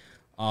it.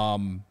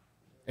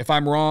 If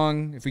I'm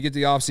wrong, if we get to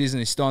the offseason,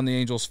 he's still on the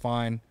Angels,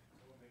 fine.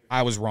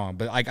 I was wrong.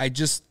 But I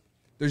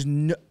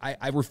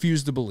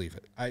refuse to believe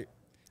it.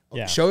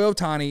 Shohei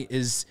Ohtani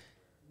is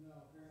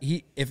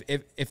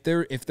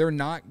if they're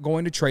not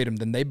going to trade him,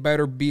 then they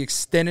better be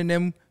extending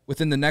him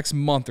within the next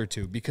month or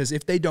two. Because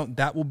if they don't,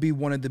 that will be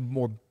one of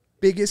the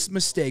biggest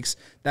mistakes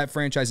that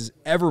franchise has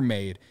ever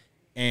made.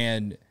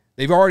 And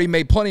they've already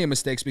made plenty of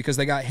mistakes because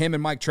they got him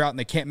and Mike Trout and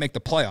they can't make the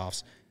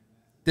playoffs.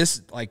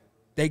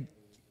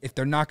 If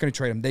they're not going to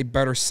trade him, they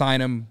better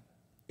sign him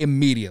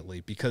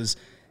immediately, because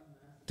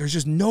there's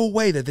just no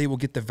way that they will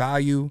get the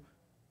value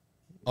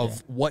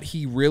of what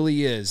he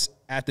really is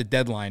at the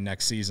deadline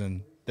next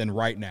season than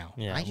right now.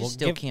 Yeah. I just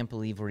still can't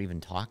believe we're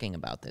even talking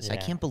about this. Yeah. I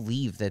can't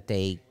believe that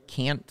they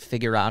can't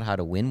figure out how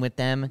to win with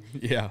them.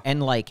 Yeah. And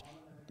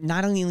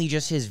not only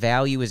just his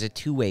value as a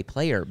two-way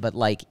player, but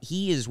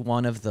he is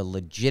one of the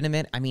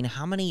legitimate,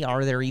 how many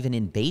are there even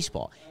in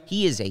baseball?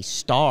 He is a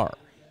star.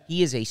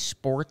 He is a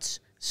sports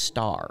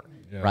star,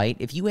 right?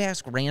 If you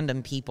ask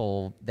random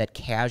people that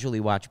casually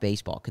watch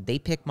baseball, could they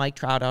pick Mike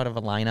Trout out of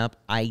a lineup?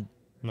 I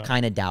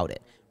kind of doubt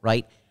it,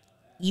 right?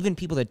 Even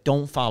people that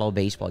don't follow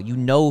baseball, you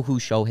know who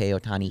Shohei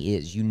Ohtani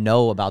is. You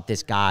know about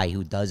this guy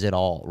who does it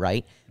all,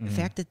 right? Mm-hmm. The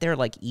fact that they're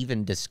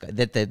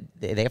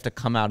they have to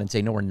come out and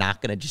say, no, we're not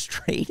going to just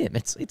trade him.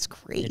 It's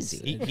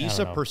crazy. He's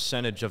a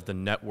percentage of the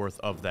net worth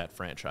of that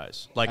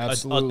franchise, an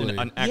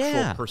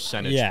actual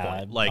percentage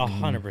point,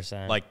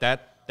 100%.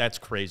 That's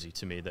crazy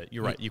to me. That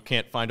you're right. You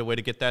can't find a way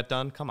to get that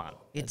done. Come on.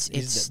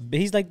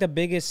 He's like the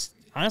biggest.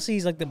 Honestly,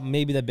 he's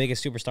maybe the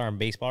biggest superstar in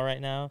baseball right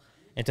now.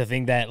 And to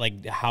think that,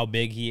 how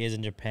big he is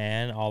in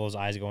Japan, all those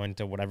eyes going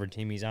to whatever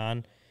team he's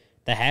on,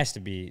 that has to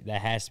be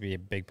a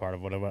big part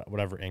of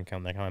whatever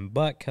income they come in.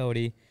 But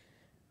Cody,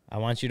 I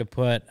want you to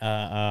put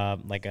kind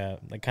of like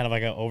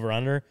a over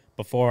under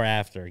before or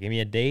after. Give me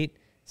a date,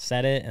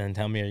 set it, and then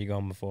tell me, are you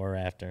going before or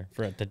after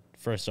for a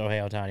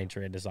Shohei Ohtani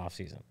trade this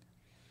offseason?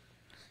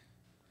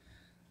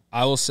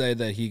 I will say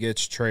that he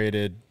gets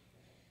traded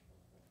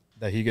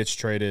in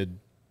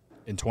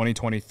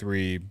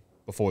 2023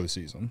 before the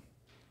season.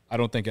 I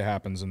don't think it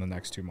happens in the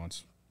next 2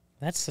 months.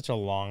 That's such a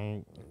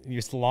long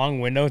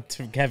window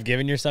to have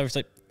given yourself.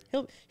 It's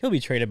he'll be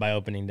traded by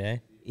opening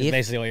day.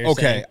 Basically what you're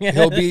saying.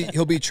 Okay,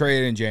 he'll be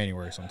traded in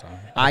January sometime.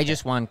 I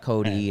just want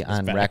Cody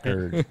on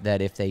record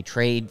that if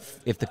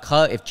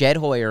Jed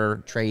Hoyer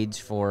trades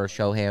for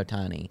Shohei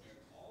Ohtani,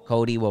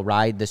 Cody will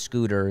ride the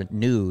scooter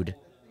nude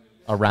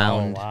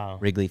around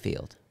Wrigley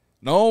Field.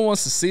 No one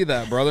wants to see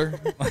that, brother.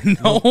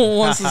 No one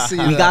wants to see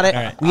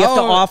that. We have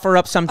to offer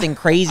up something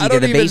crazy to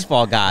the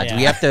baseball gods.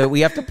 Yeah.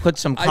 We have to put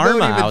some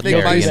karma out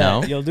there.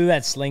 You'll do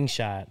that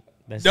slingshot.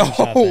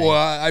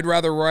 I'd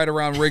rather ride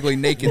around Wrigley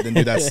naked than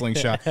do that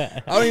slingshot.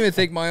 I don't even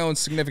think my own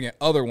significant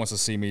other wants to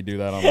see me do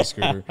that on the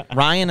scooter.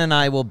 Ryan and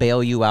I will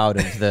bail you out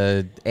of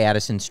the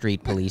Addison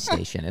Street police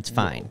station. It's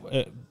fine.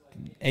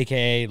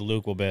 AKA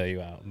Luke will bail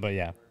you out. But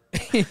yeah.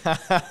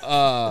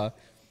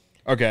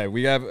 Okay,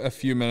 we have a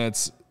few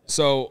minutes.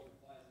 So,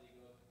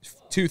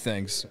 two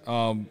things.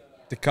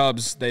 The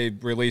Cubs, they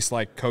released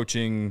their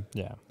coaching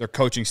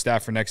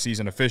staff for next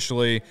season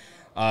officially.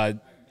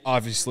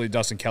 Obviously,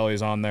 Dustin Kelly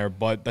is on there,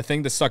 but the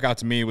thing that stuck out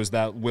to me was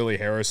that Willie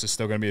Harris is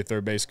still going to be a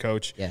third base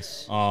coach.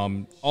 Yes.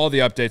 All the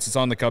updates, it's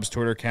on the Cubs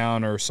Twitter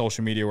account or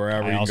social media,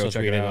 wherever. You can go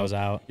check it out. Those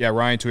out. Yeah,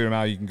 Ryan tweeted them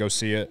out. You can go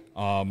see it.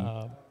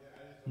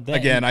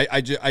 Again,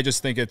 I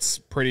just think it's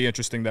pretty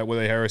interesting that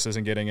Willie Harris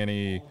isn't getting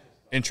any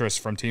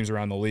interest from teams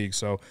around the league.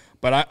 So,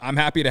 but I'm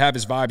happy to have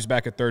his vibes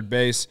back at third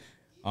base.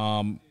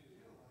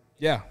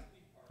 Yeah.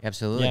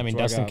 Absolutely. Yeah,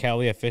 Dustin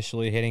Kelly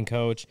officially hitting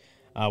coach.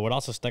 What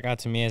also stuck out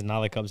to me is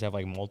now the Cubs have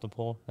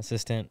multiple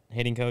assistant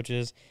hitting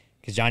coaches,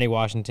 because Johnny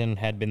Washington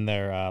had been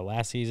there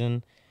last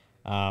season,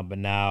 but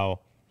now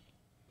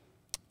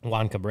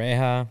Juan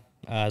Cabrera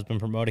has been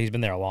promoted. He's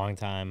been there a long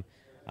time,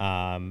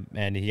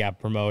 and he got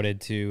promoted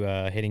to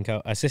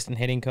assistant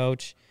hitting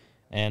coach.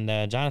 And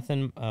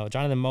Jonathan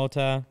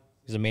Mota,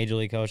 who's a major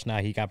league coach now,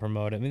 he got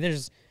promoted.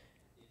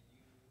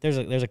 There's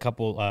a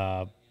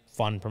couple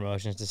fun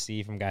promotions to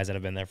see from guys that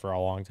have been there for a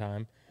long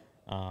time,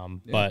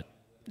 but.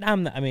 I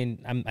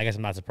guess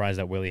I'm not surprised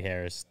that Willie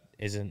Harris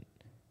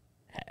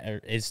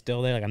is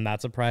still there. Like, I'm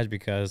not surprised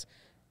because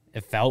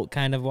it felt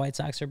kind of White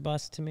Sox or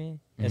bust to me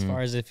as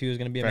far as if he was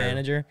going to be a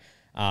manager.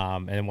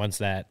 And once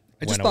that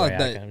I just went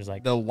thought away, that I was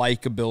like, the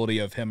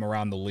likability of him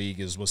around the league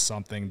was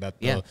something that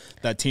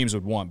that teams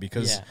would want,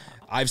 because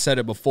I've said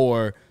it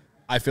before.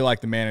 I feel like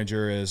the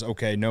manager is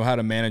know how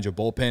to manage a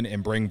bullpen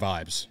and bring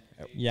vibes.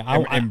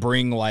 Yeah, and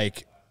bring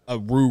like a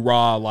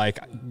rah, like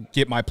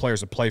get my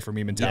players to play for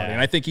me mentality, and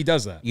I think he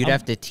does that. You'd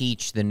have to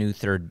teach the new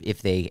third,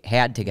 if they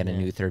had to get a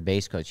new third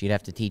base coach, you'd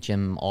have to teach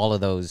him all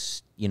of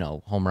those,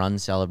 home run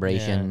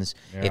celebrations.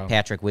 Yeah. If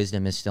Patrick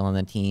Wisdom is still on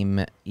the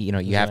team,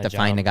 you have to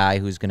find a guy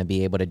who's going to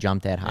be able to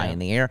jump that high in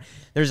the air.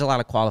 There's a lot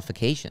of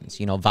qualifications.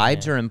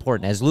 Vibes are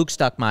important, as Luke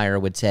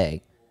Stuckmeyer would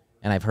say.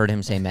 And I've heard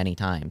him say many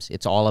times,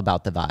 it's all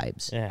about the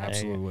vibes. Yeah,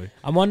 absolutely.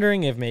 I'm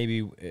wondering if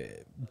maybe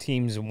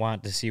teams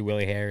want to see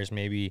Willie Harris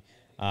maybe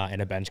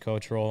in a bench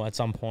coach role at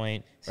some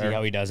point, see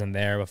how he does in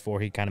there before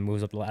he kind of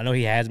moves up. I know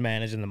he has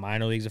managed in the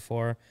minor leagues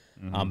before.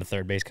 The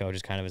third base coach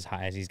is kind of as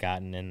high as he's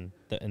gotten in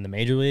the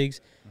major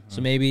leagues.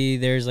 So maybe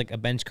there's like a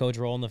bench coach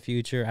role in the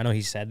future. I know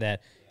he said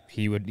that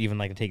he would even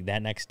like to take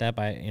that next step.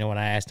 When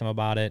I asked him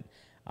about it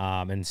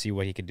and see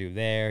what he could do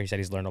there, he said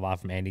he's learned a lot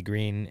from Andy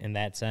Green in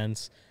that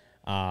sense.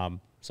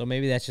 So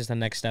maybe that's just the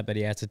next step that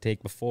he has to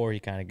take before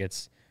he kind of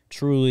gets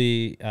true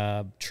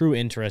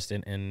interest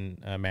in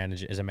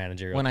as a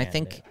managerial. When candidate. I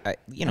think I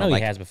know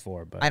he has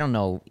before, but I don't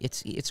know.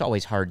 It's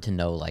always hard to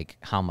know like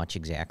how much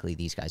exactly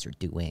these guys are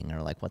doing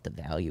or like what the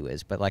value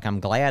is. But like I'm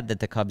glad that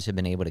the Cubs have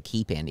been able to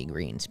keep Andy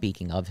Green.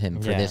 Speaking of him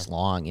for this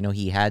long,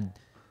 he had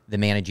the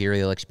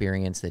managerial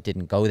experience that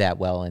didn't go that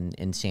well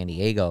in San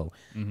Diego,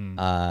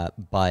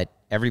 but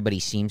everybody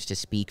seems to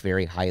speak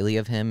very highly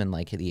of him and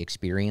like the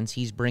experience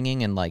he's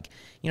bringing. And like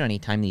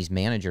anytime these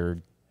managers,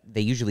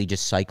 they usually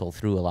just cycle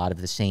through a lot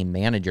of the same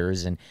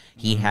managers, and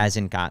he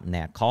hasn't gotten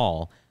that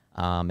call.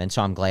 And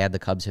so I'm glad the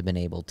Cubs have been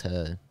able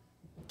to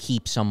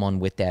keep someone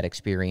with that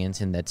experience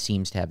and that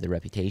seems to have the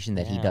reputation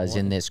that he does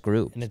in this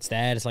group. And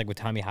it's like with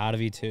Tommy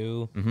Hotovy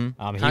too.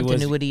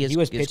 Continuity he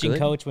was pitching good.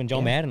 Coach when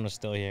Joe Madden was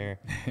still here.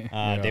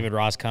 David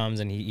Ross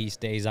comes and he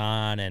stays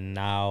on, and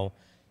now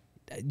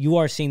you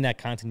are seeing that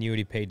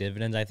continuity pay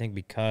dividends, I think,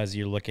 because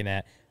you're looking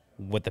at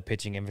what the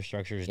pitching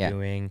infrastructure is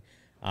doing.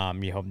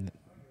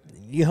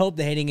 You hope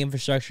the hitting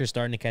infrastructure is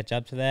starting to catch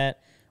up to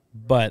that,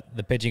 but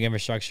the pitching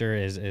infrastructure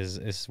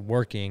is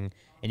working,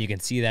 and you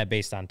can see that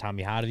based on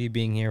Tommy Hotovy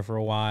being here for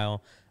a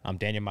while.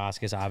 Daniel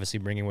Moskis obviously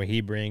bringing what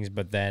he brings,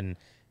 but then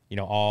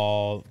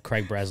all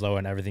Craig Breslow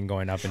and everything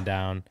going up and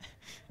down.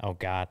 Oh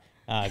God,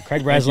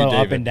 Craig Breslow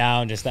up and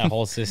down. Just that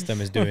whole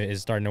system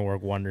is starting to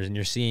work wonders, and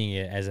you're seeing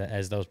it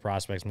as those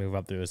prospects move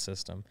up through the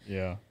system.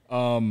 Yeah.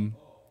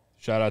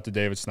 Shout out to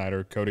David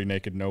Snyder. Cody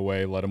naked, no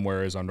way. Let him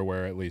wear his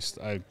underwear at least.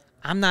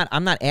 I'm not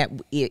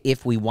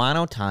if we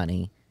want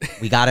Ohtani,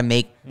 we got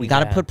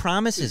to put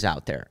promises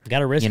out there. Got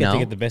to risk it to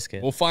get the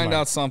biscuit. We'll find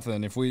out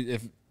something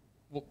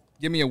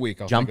give me a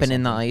week. Jumping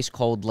in the ice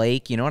cold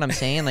lake, you know what I'm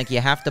saying? Like you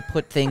have to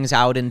put things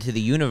out into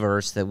the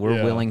universe that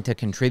we're willing to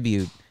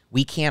contribute.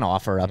 We can't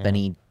offer up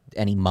any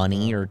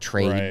money or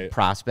trade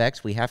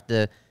prospects. We have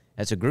to,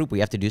 as a group, we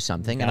have to do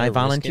something. And I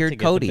volunteered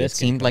Cody. It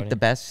seemed like the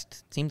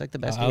best.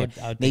 I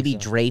would maybe so.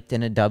 Draped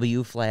in a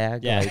W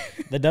flag. Yeah,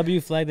 like, the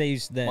W flag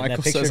Michael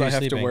that says I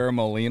have to wear a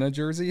Molina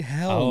jersey.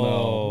 Hell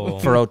no.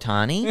 For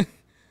Ohtani?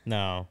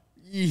 No.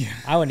 Yeah.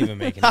 I wouldn't even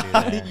make him do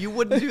that. You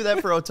wouldn't do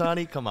that for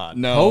Ohtani? Come on.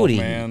 No, Cody.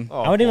 Man.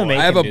 I wouldn't even make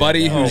him I have a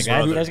buddy who's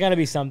there's got to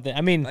be something.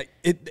 I mean,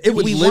 it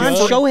would we live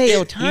want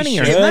Shohei Ohtani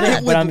or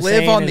not. It would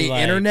live on the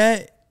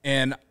internet,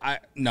 and I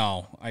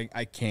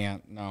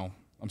can't. No.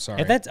 I'm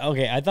sorry. If that's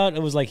okay, I thought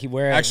it was like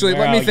wear let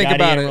me think Yadier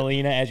about it.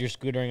 Molina as you're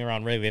scootering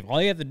around Wrigley. If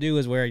all you have to do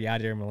is wear a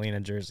Yadier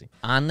Molina jersey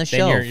on the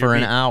show for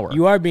an hour.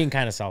 You are being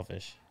kind of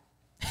selfish.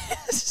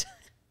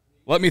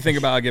 Let me think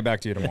about it. I'll get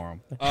back to you tomorrow.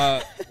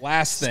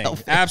 Last thing.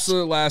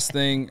 Absolute last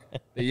thing.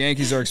 The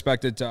Yankees are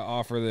expected to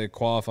offer the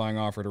qualifying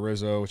offer to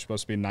Rizzo, which is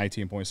supposed to be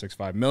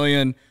 $19.65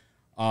 million.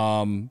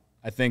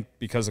 I think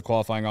because the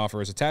qualifying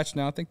offer is attached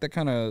now, I think that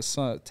kind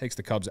of takes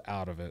the Cubs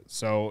out of it.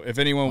 So if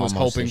anyone was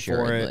hoping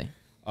for it,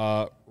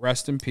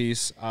 rest in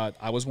peace.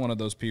 I was one of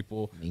those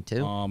people. Me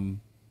too.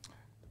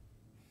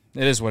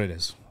 It is what it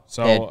is.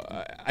 So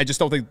I just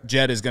don't think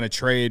Jed is going to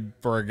trade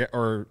for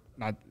or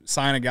not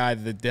sign a guy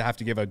that they have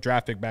to give a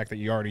draft pick back that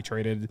you already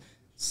traded.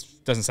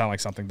 Doesn't sound like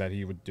something that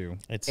he would do.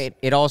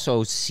 It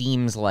also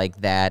seems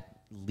like that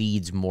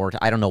leads more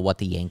to, I don't know what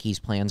the Yankees'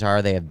 plans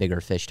are. They have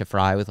bigger fish to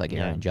fry with, like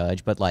Aaron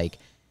Judge, but like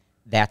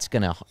that's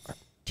going to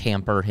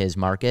tamper his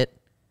market.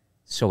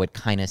 So it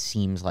kind of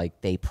seems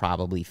like they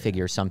probably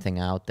figure something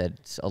out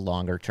that's a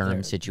longer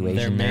term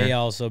situation. There may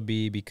also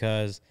be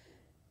because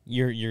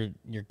you're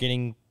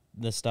getting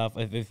the stuff.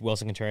 If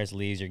Wilson Contreras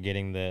leaves, you're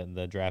getting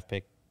the draft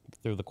pick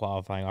through the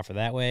qualifying offer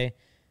that way.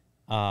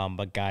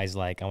 But guys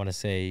like, I want to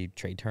say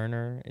Trey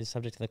Turner is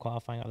subject to the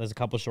qualifying offer. There's a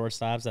couple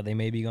shortstops that they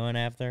may be going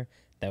after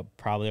that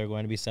probably are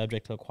going to be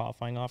subject to a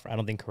qualifying offer. I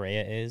don't think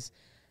Correa is.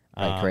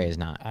 Correa is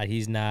not.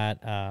 He's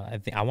not.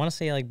 I want to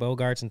say like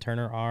Bogarts and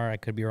Turner are. I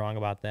could be wrong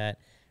about that.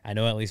 I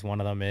know at least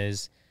one of them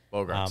is.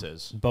 Bogarts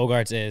is.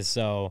 Bogarts is.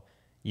 So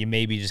you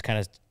may be just kind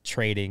of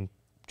trading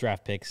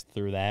draft picks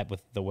through that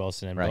with the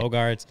Wilson and Right.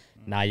 Bogarts.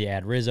 Now you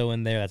add Rizzo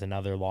in there. That's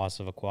another loss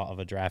of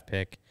a draft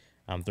pick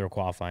through a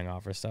qualifying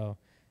offer. So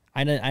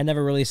I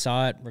never really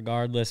saw it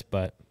regardless,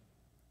 but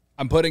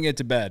I'm putting it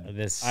to bed.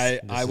 This I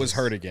was is-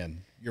 hurt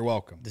again. You're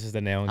welcome. this is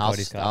the nail in I'll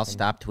Cody's coffin.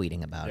 stop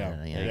tweeting about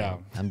Yeah, it. yeah.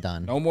 I'm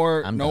done. No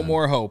more I'm done.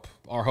 hope.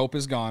 Our hope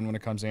is gone when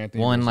it comes to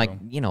Anthony. One, Rizzo. like,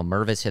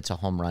 Mervis hits a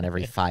home run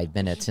every 5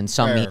 minutes, and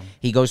Fair.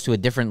 he goes to a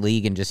different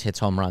league and just hits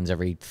home runs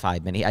every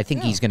 5 minutes. I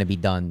think he's going to be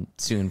done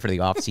soon for the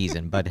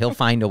offseason, but he'll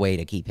find a way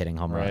to keep hitting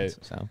home runs.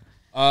 So,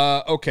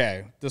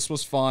 Okay, this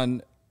was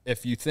fun.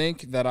 If you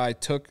think that I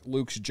took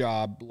Luke's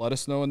job, let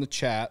us know in the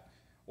chat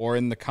or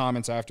in the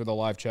comments after the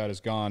live chat is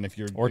gone.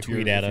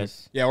 Tweet at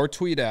us. Yeah, or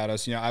tweet at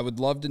us. I would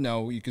love to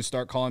know. You can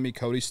start calling me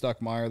Cody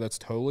Stuckmeyer. That's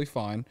totally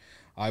fine.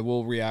 I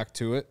will react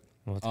to it.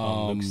 Let's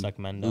call him Luke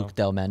Stuckmeyer. Luke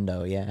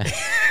Delmendo, yeah.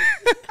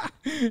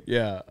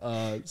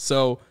 Yeah.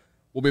 So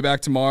we'll be back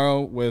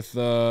tomorrow with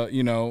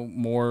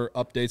more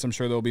updates. I'm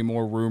sure there'll be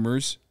more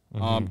rumors.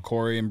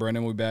 Corey and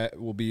Brendan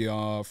will be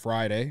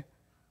Friday.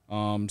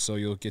 So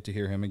you'll get to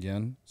hear him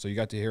again. So you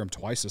got to hear him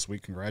twice this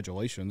week.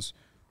 Congratulations.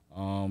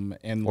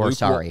 And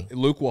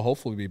Luke will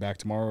hopefully be back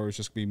tomorrow. Or it's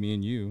just be me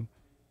and you.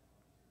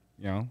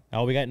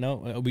 Oh, we got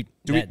Do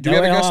we have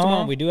a guest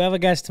tomorrow? We do have a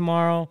guest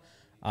tomorrow.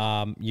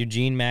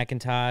 Eugene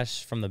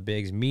McIntosh from the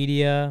Bigs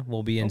Media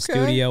will be in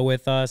studio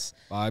with us.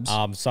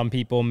 Vibes. Some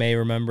people may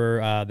remember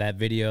that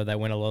video that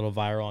went a little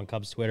viral on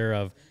Cubs Twitter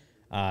of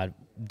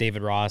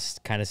David Ross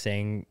kind of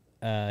saying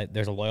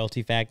there's a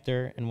loyalty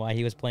factor in why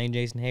he was playing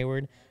Jason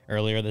Hayward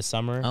earlier this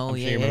summer. Oh, I'm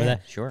yeah, sure you remember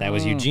that. Sure. That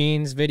was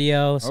Eugene's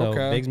video. So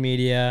Bigs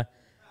Media.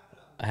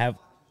 I have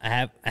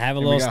a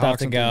little stuff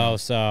to go.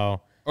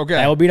 So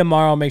that will be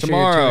tomorrow. Make sure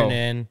you're tuning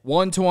in.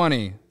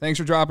 1:20. Thanks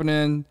for dropping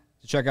in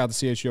to check out the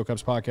CHGO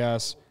Cubs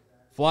podcast.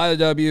 Fly the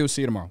W.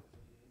 See you tomorrow.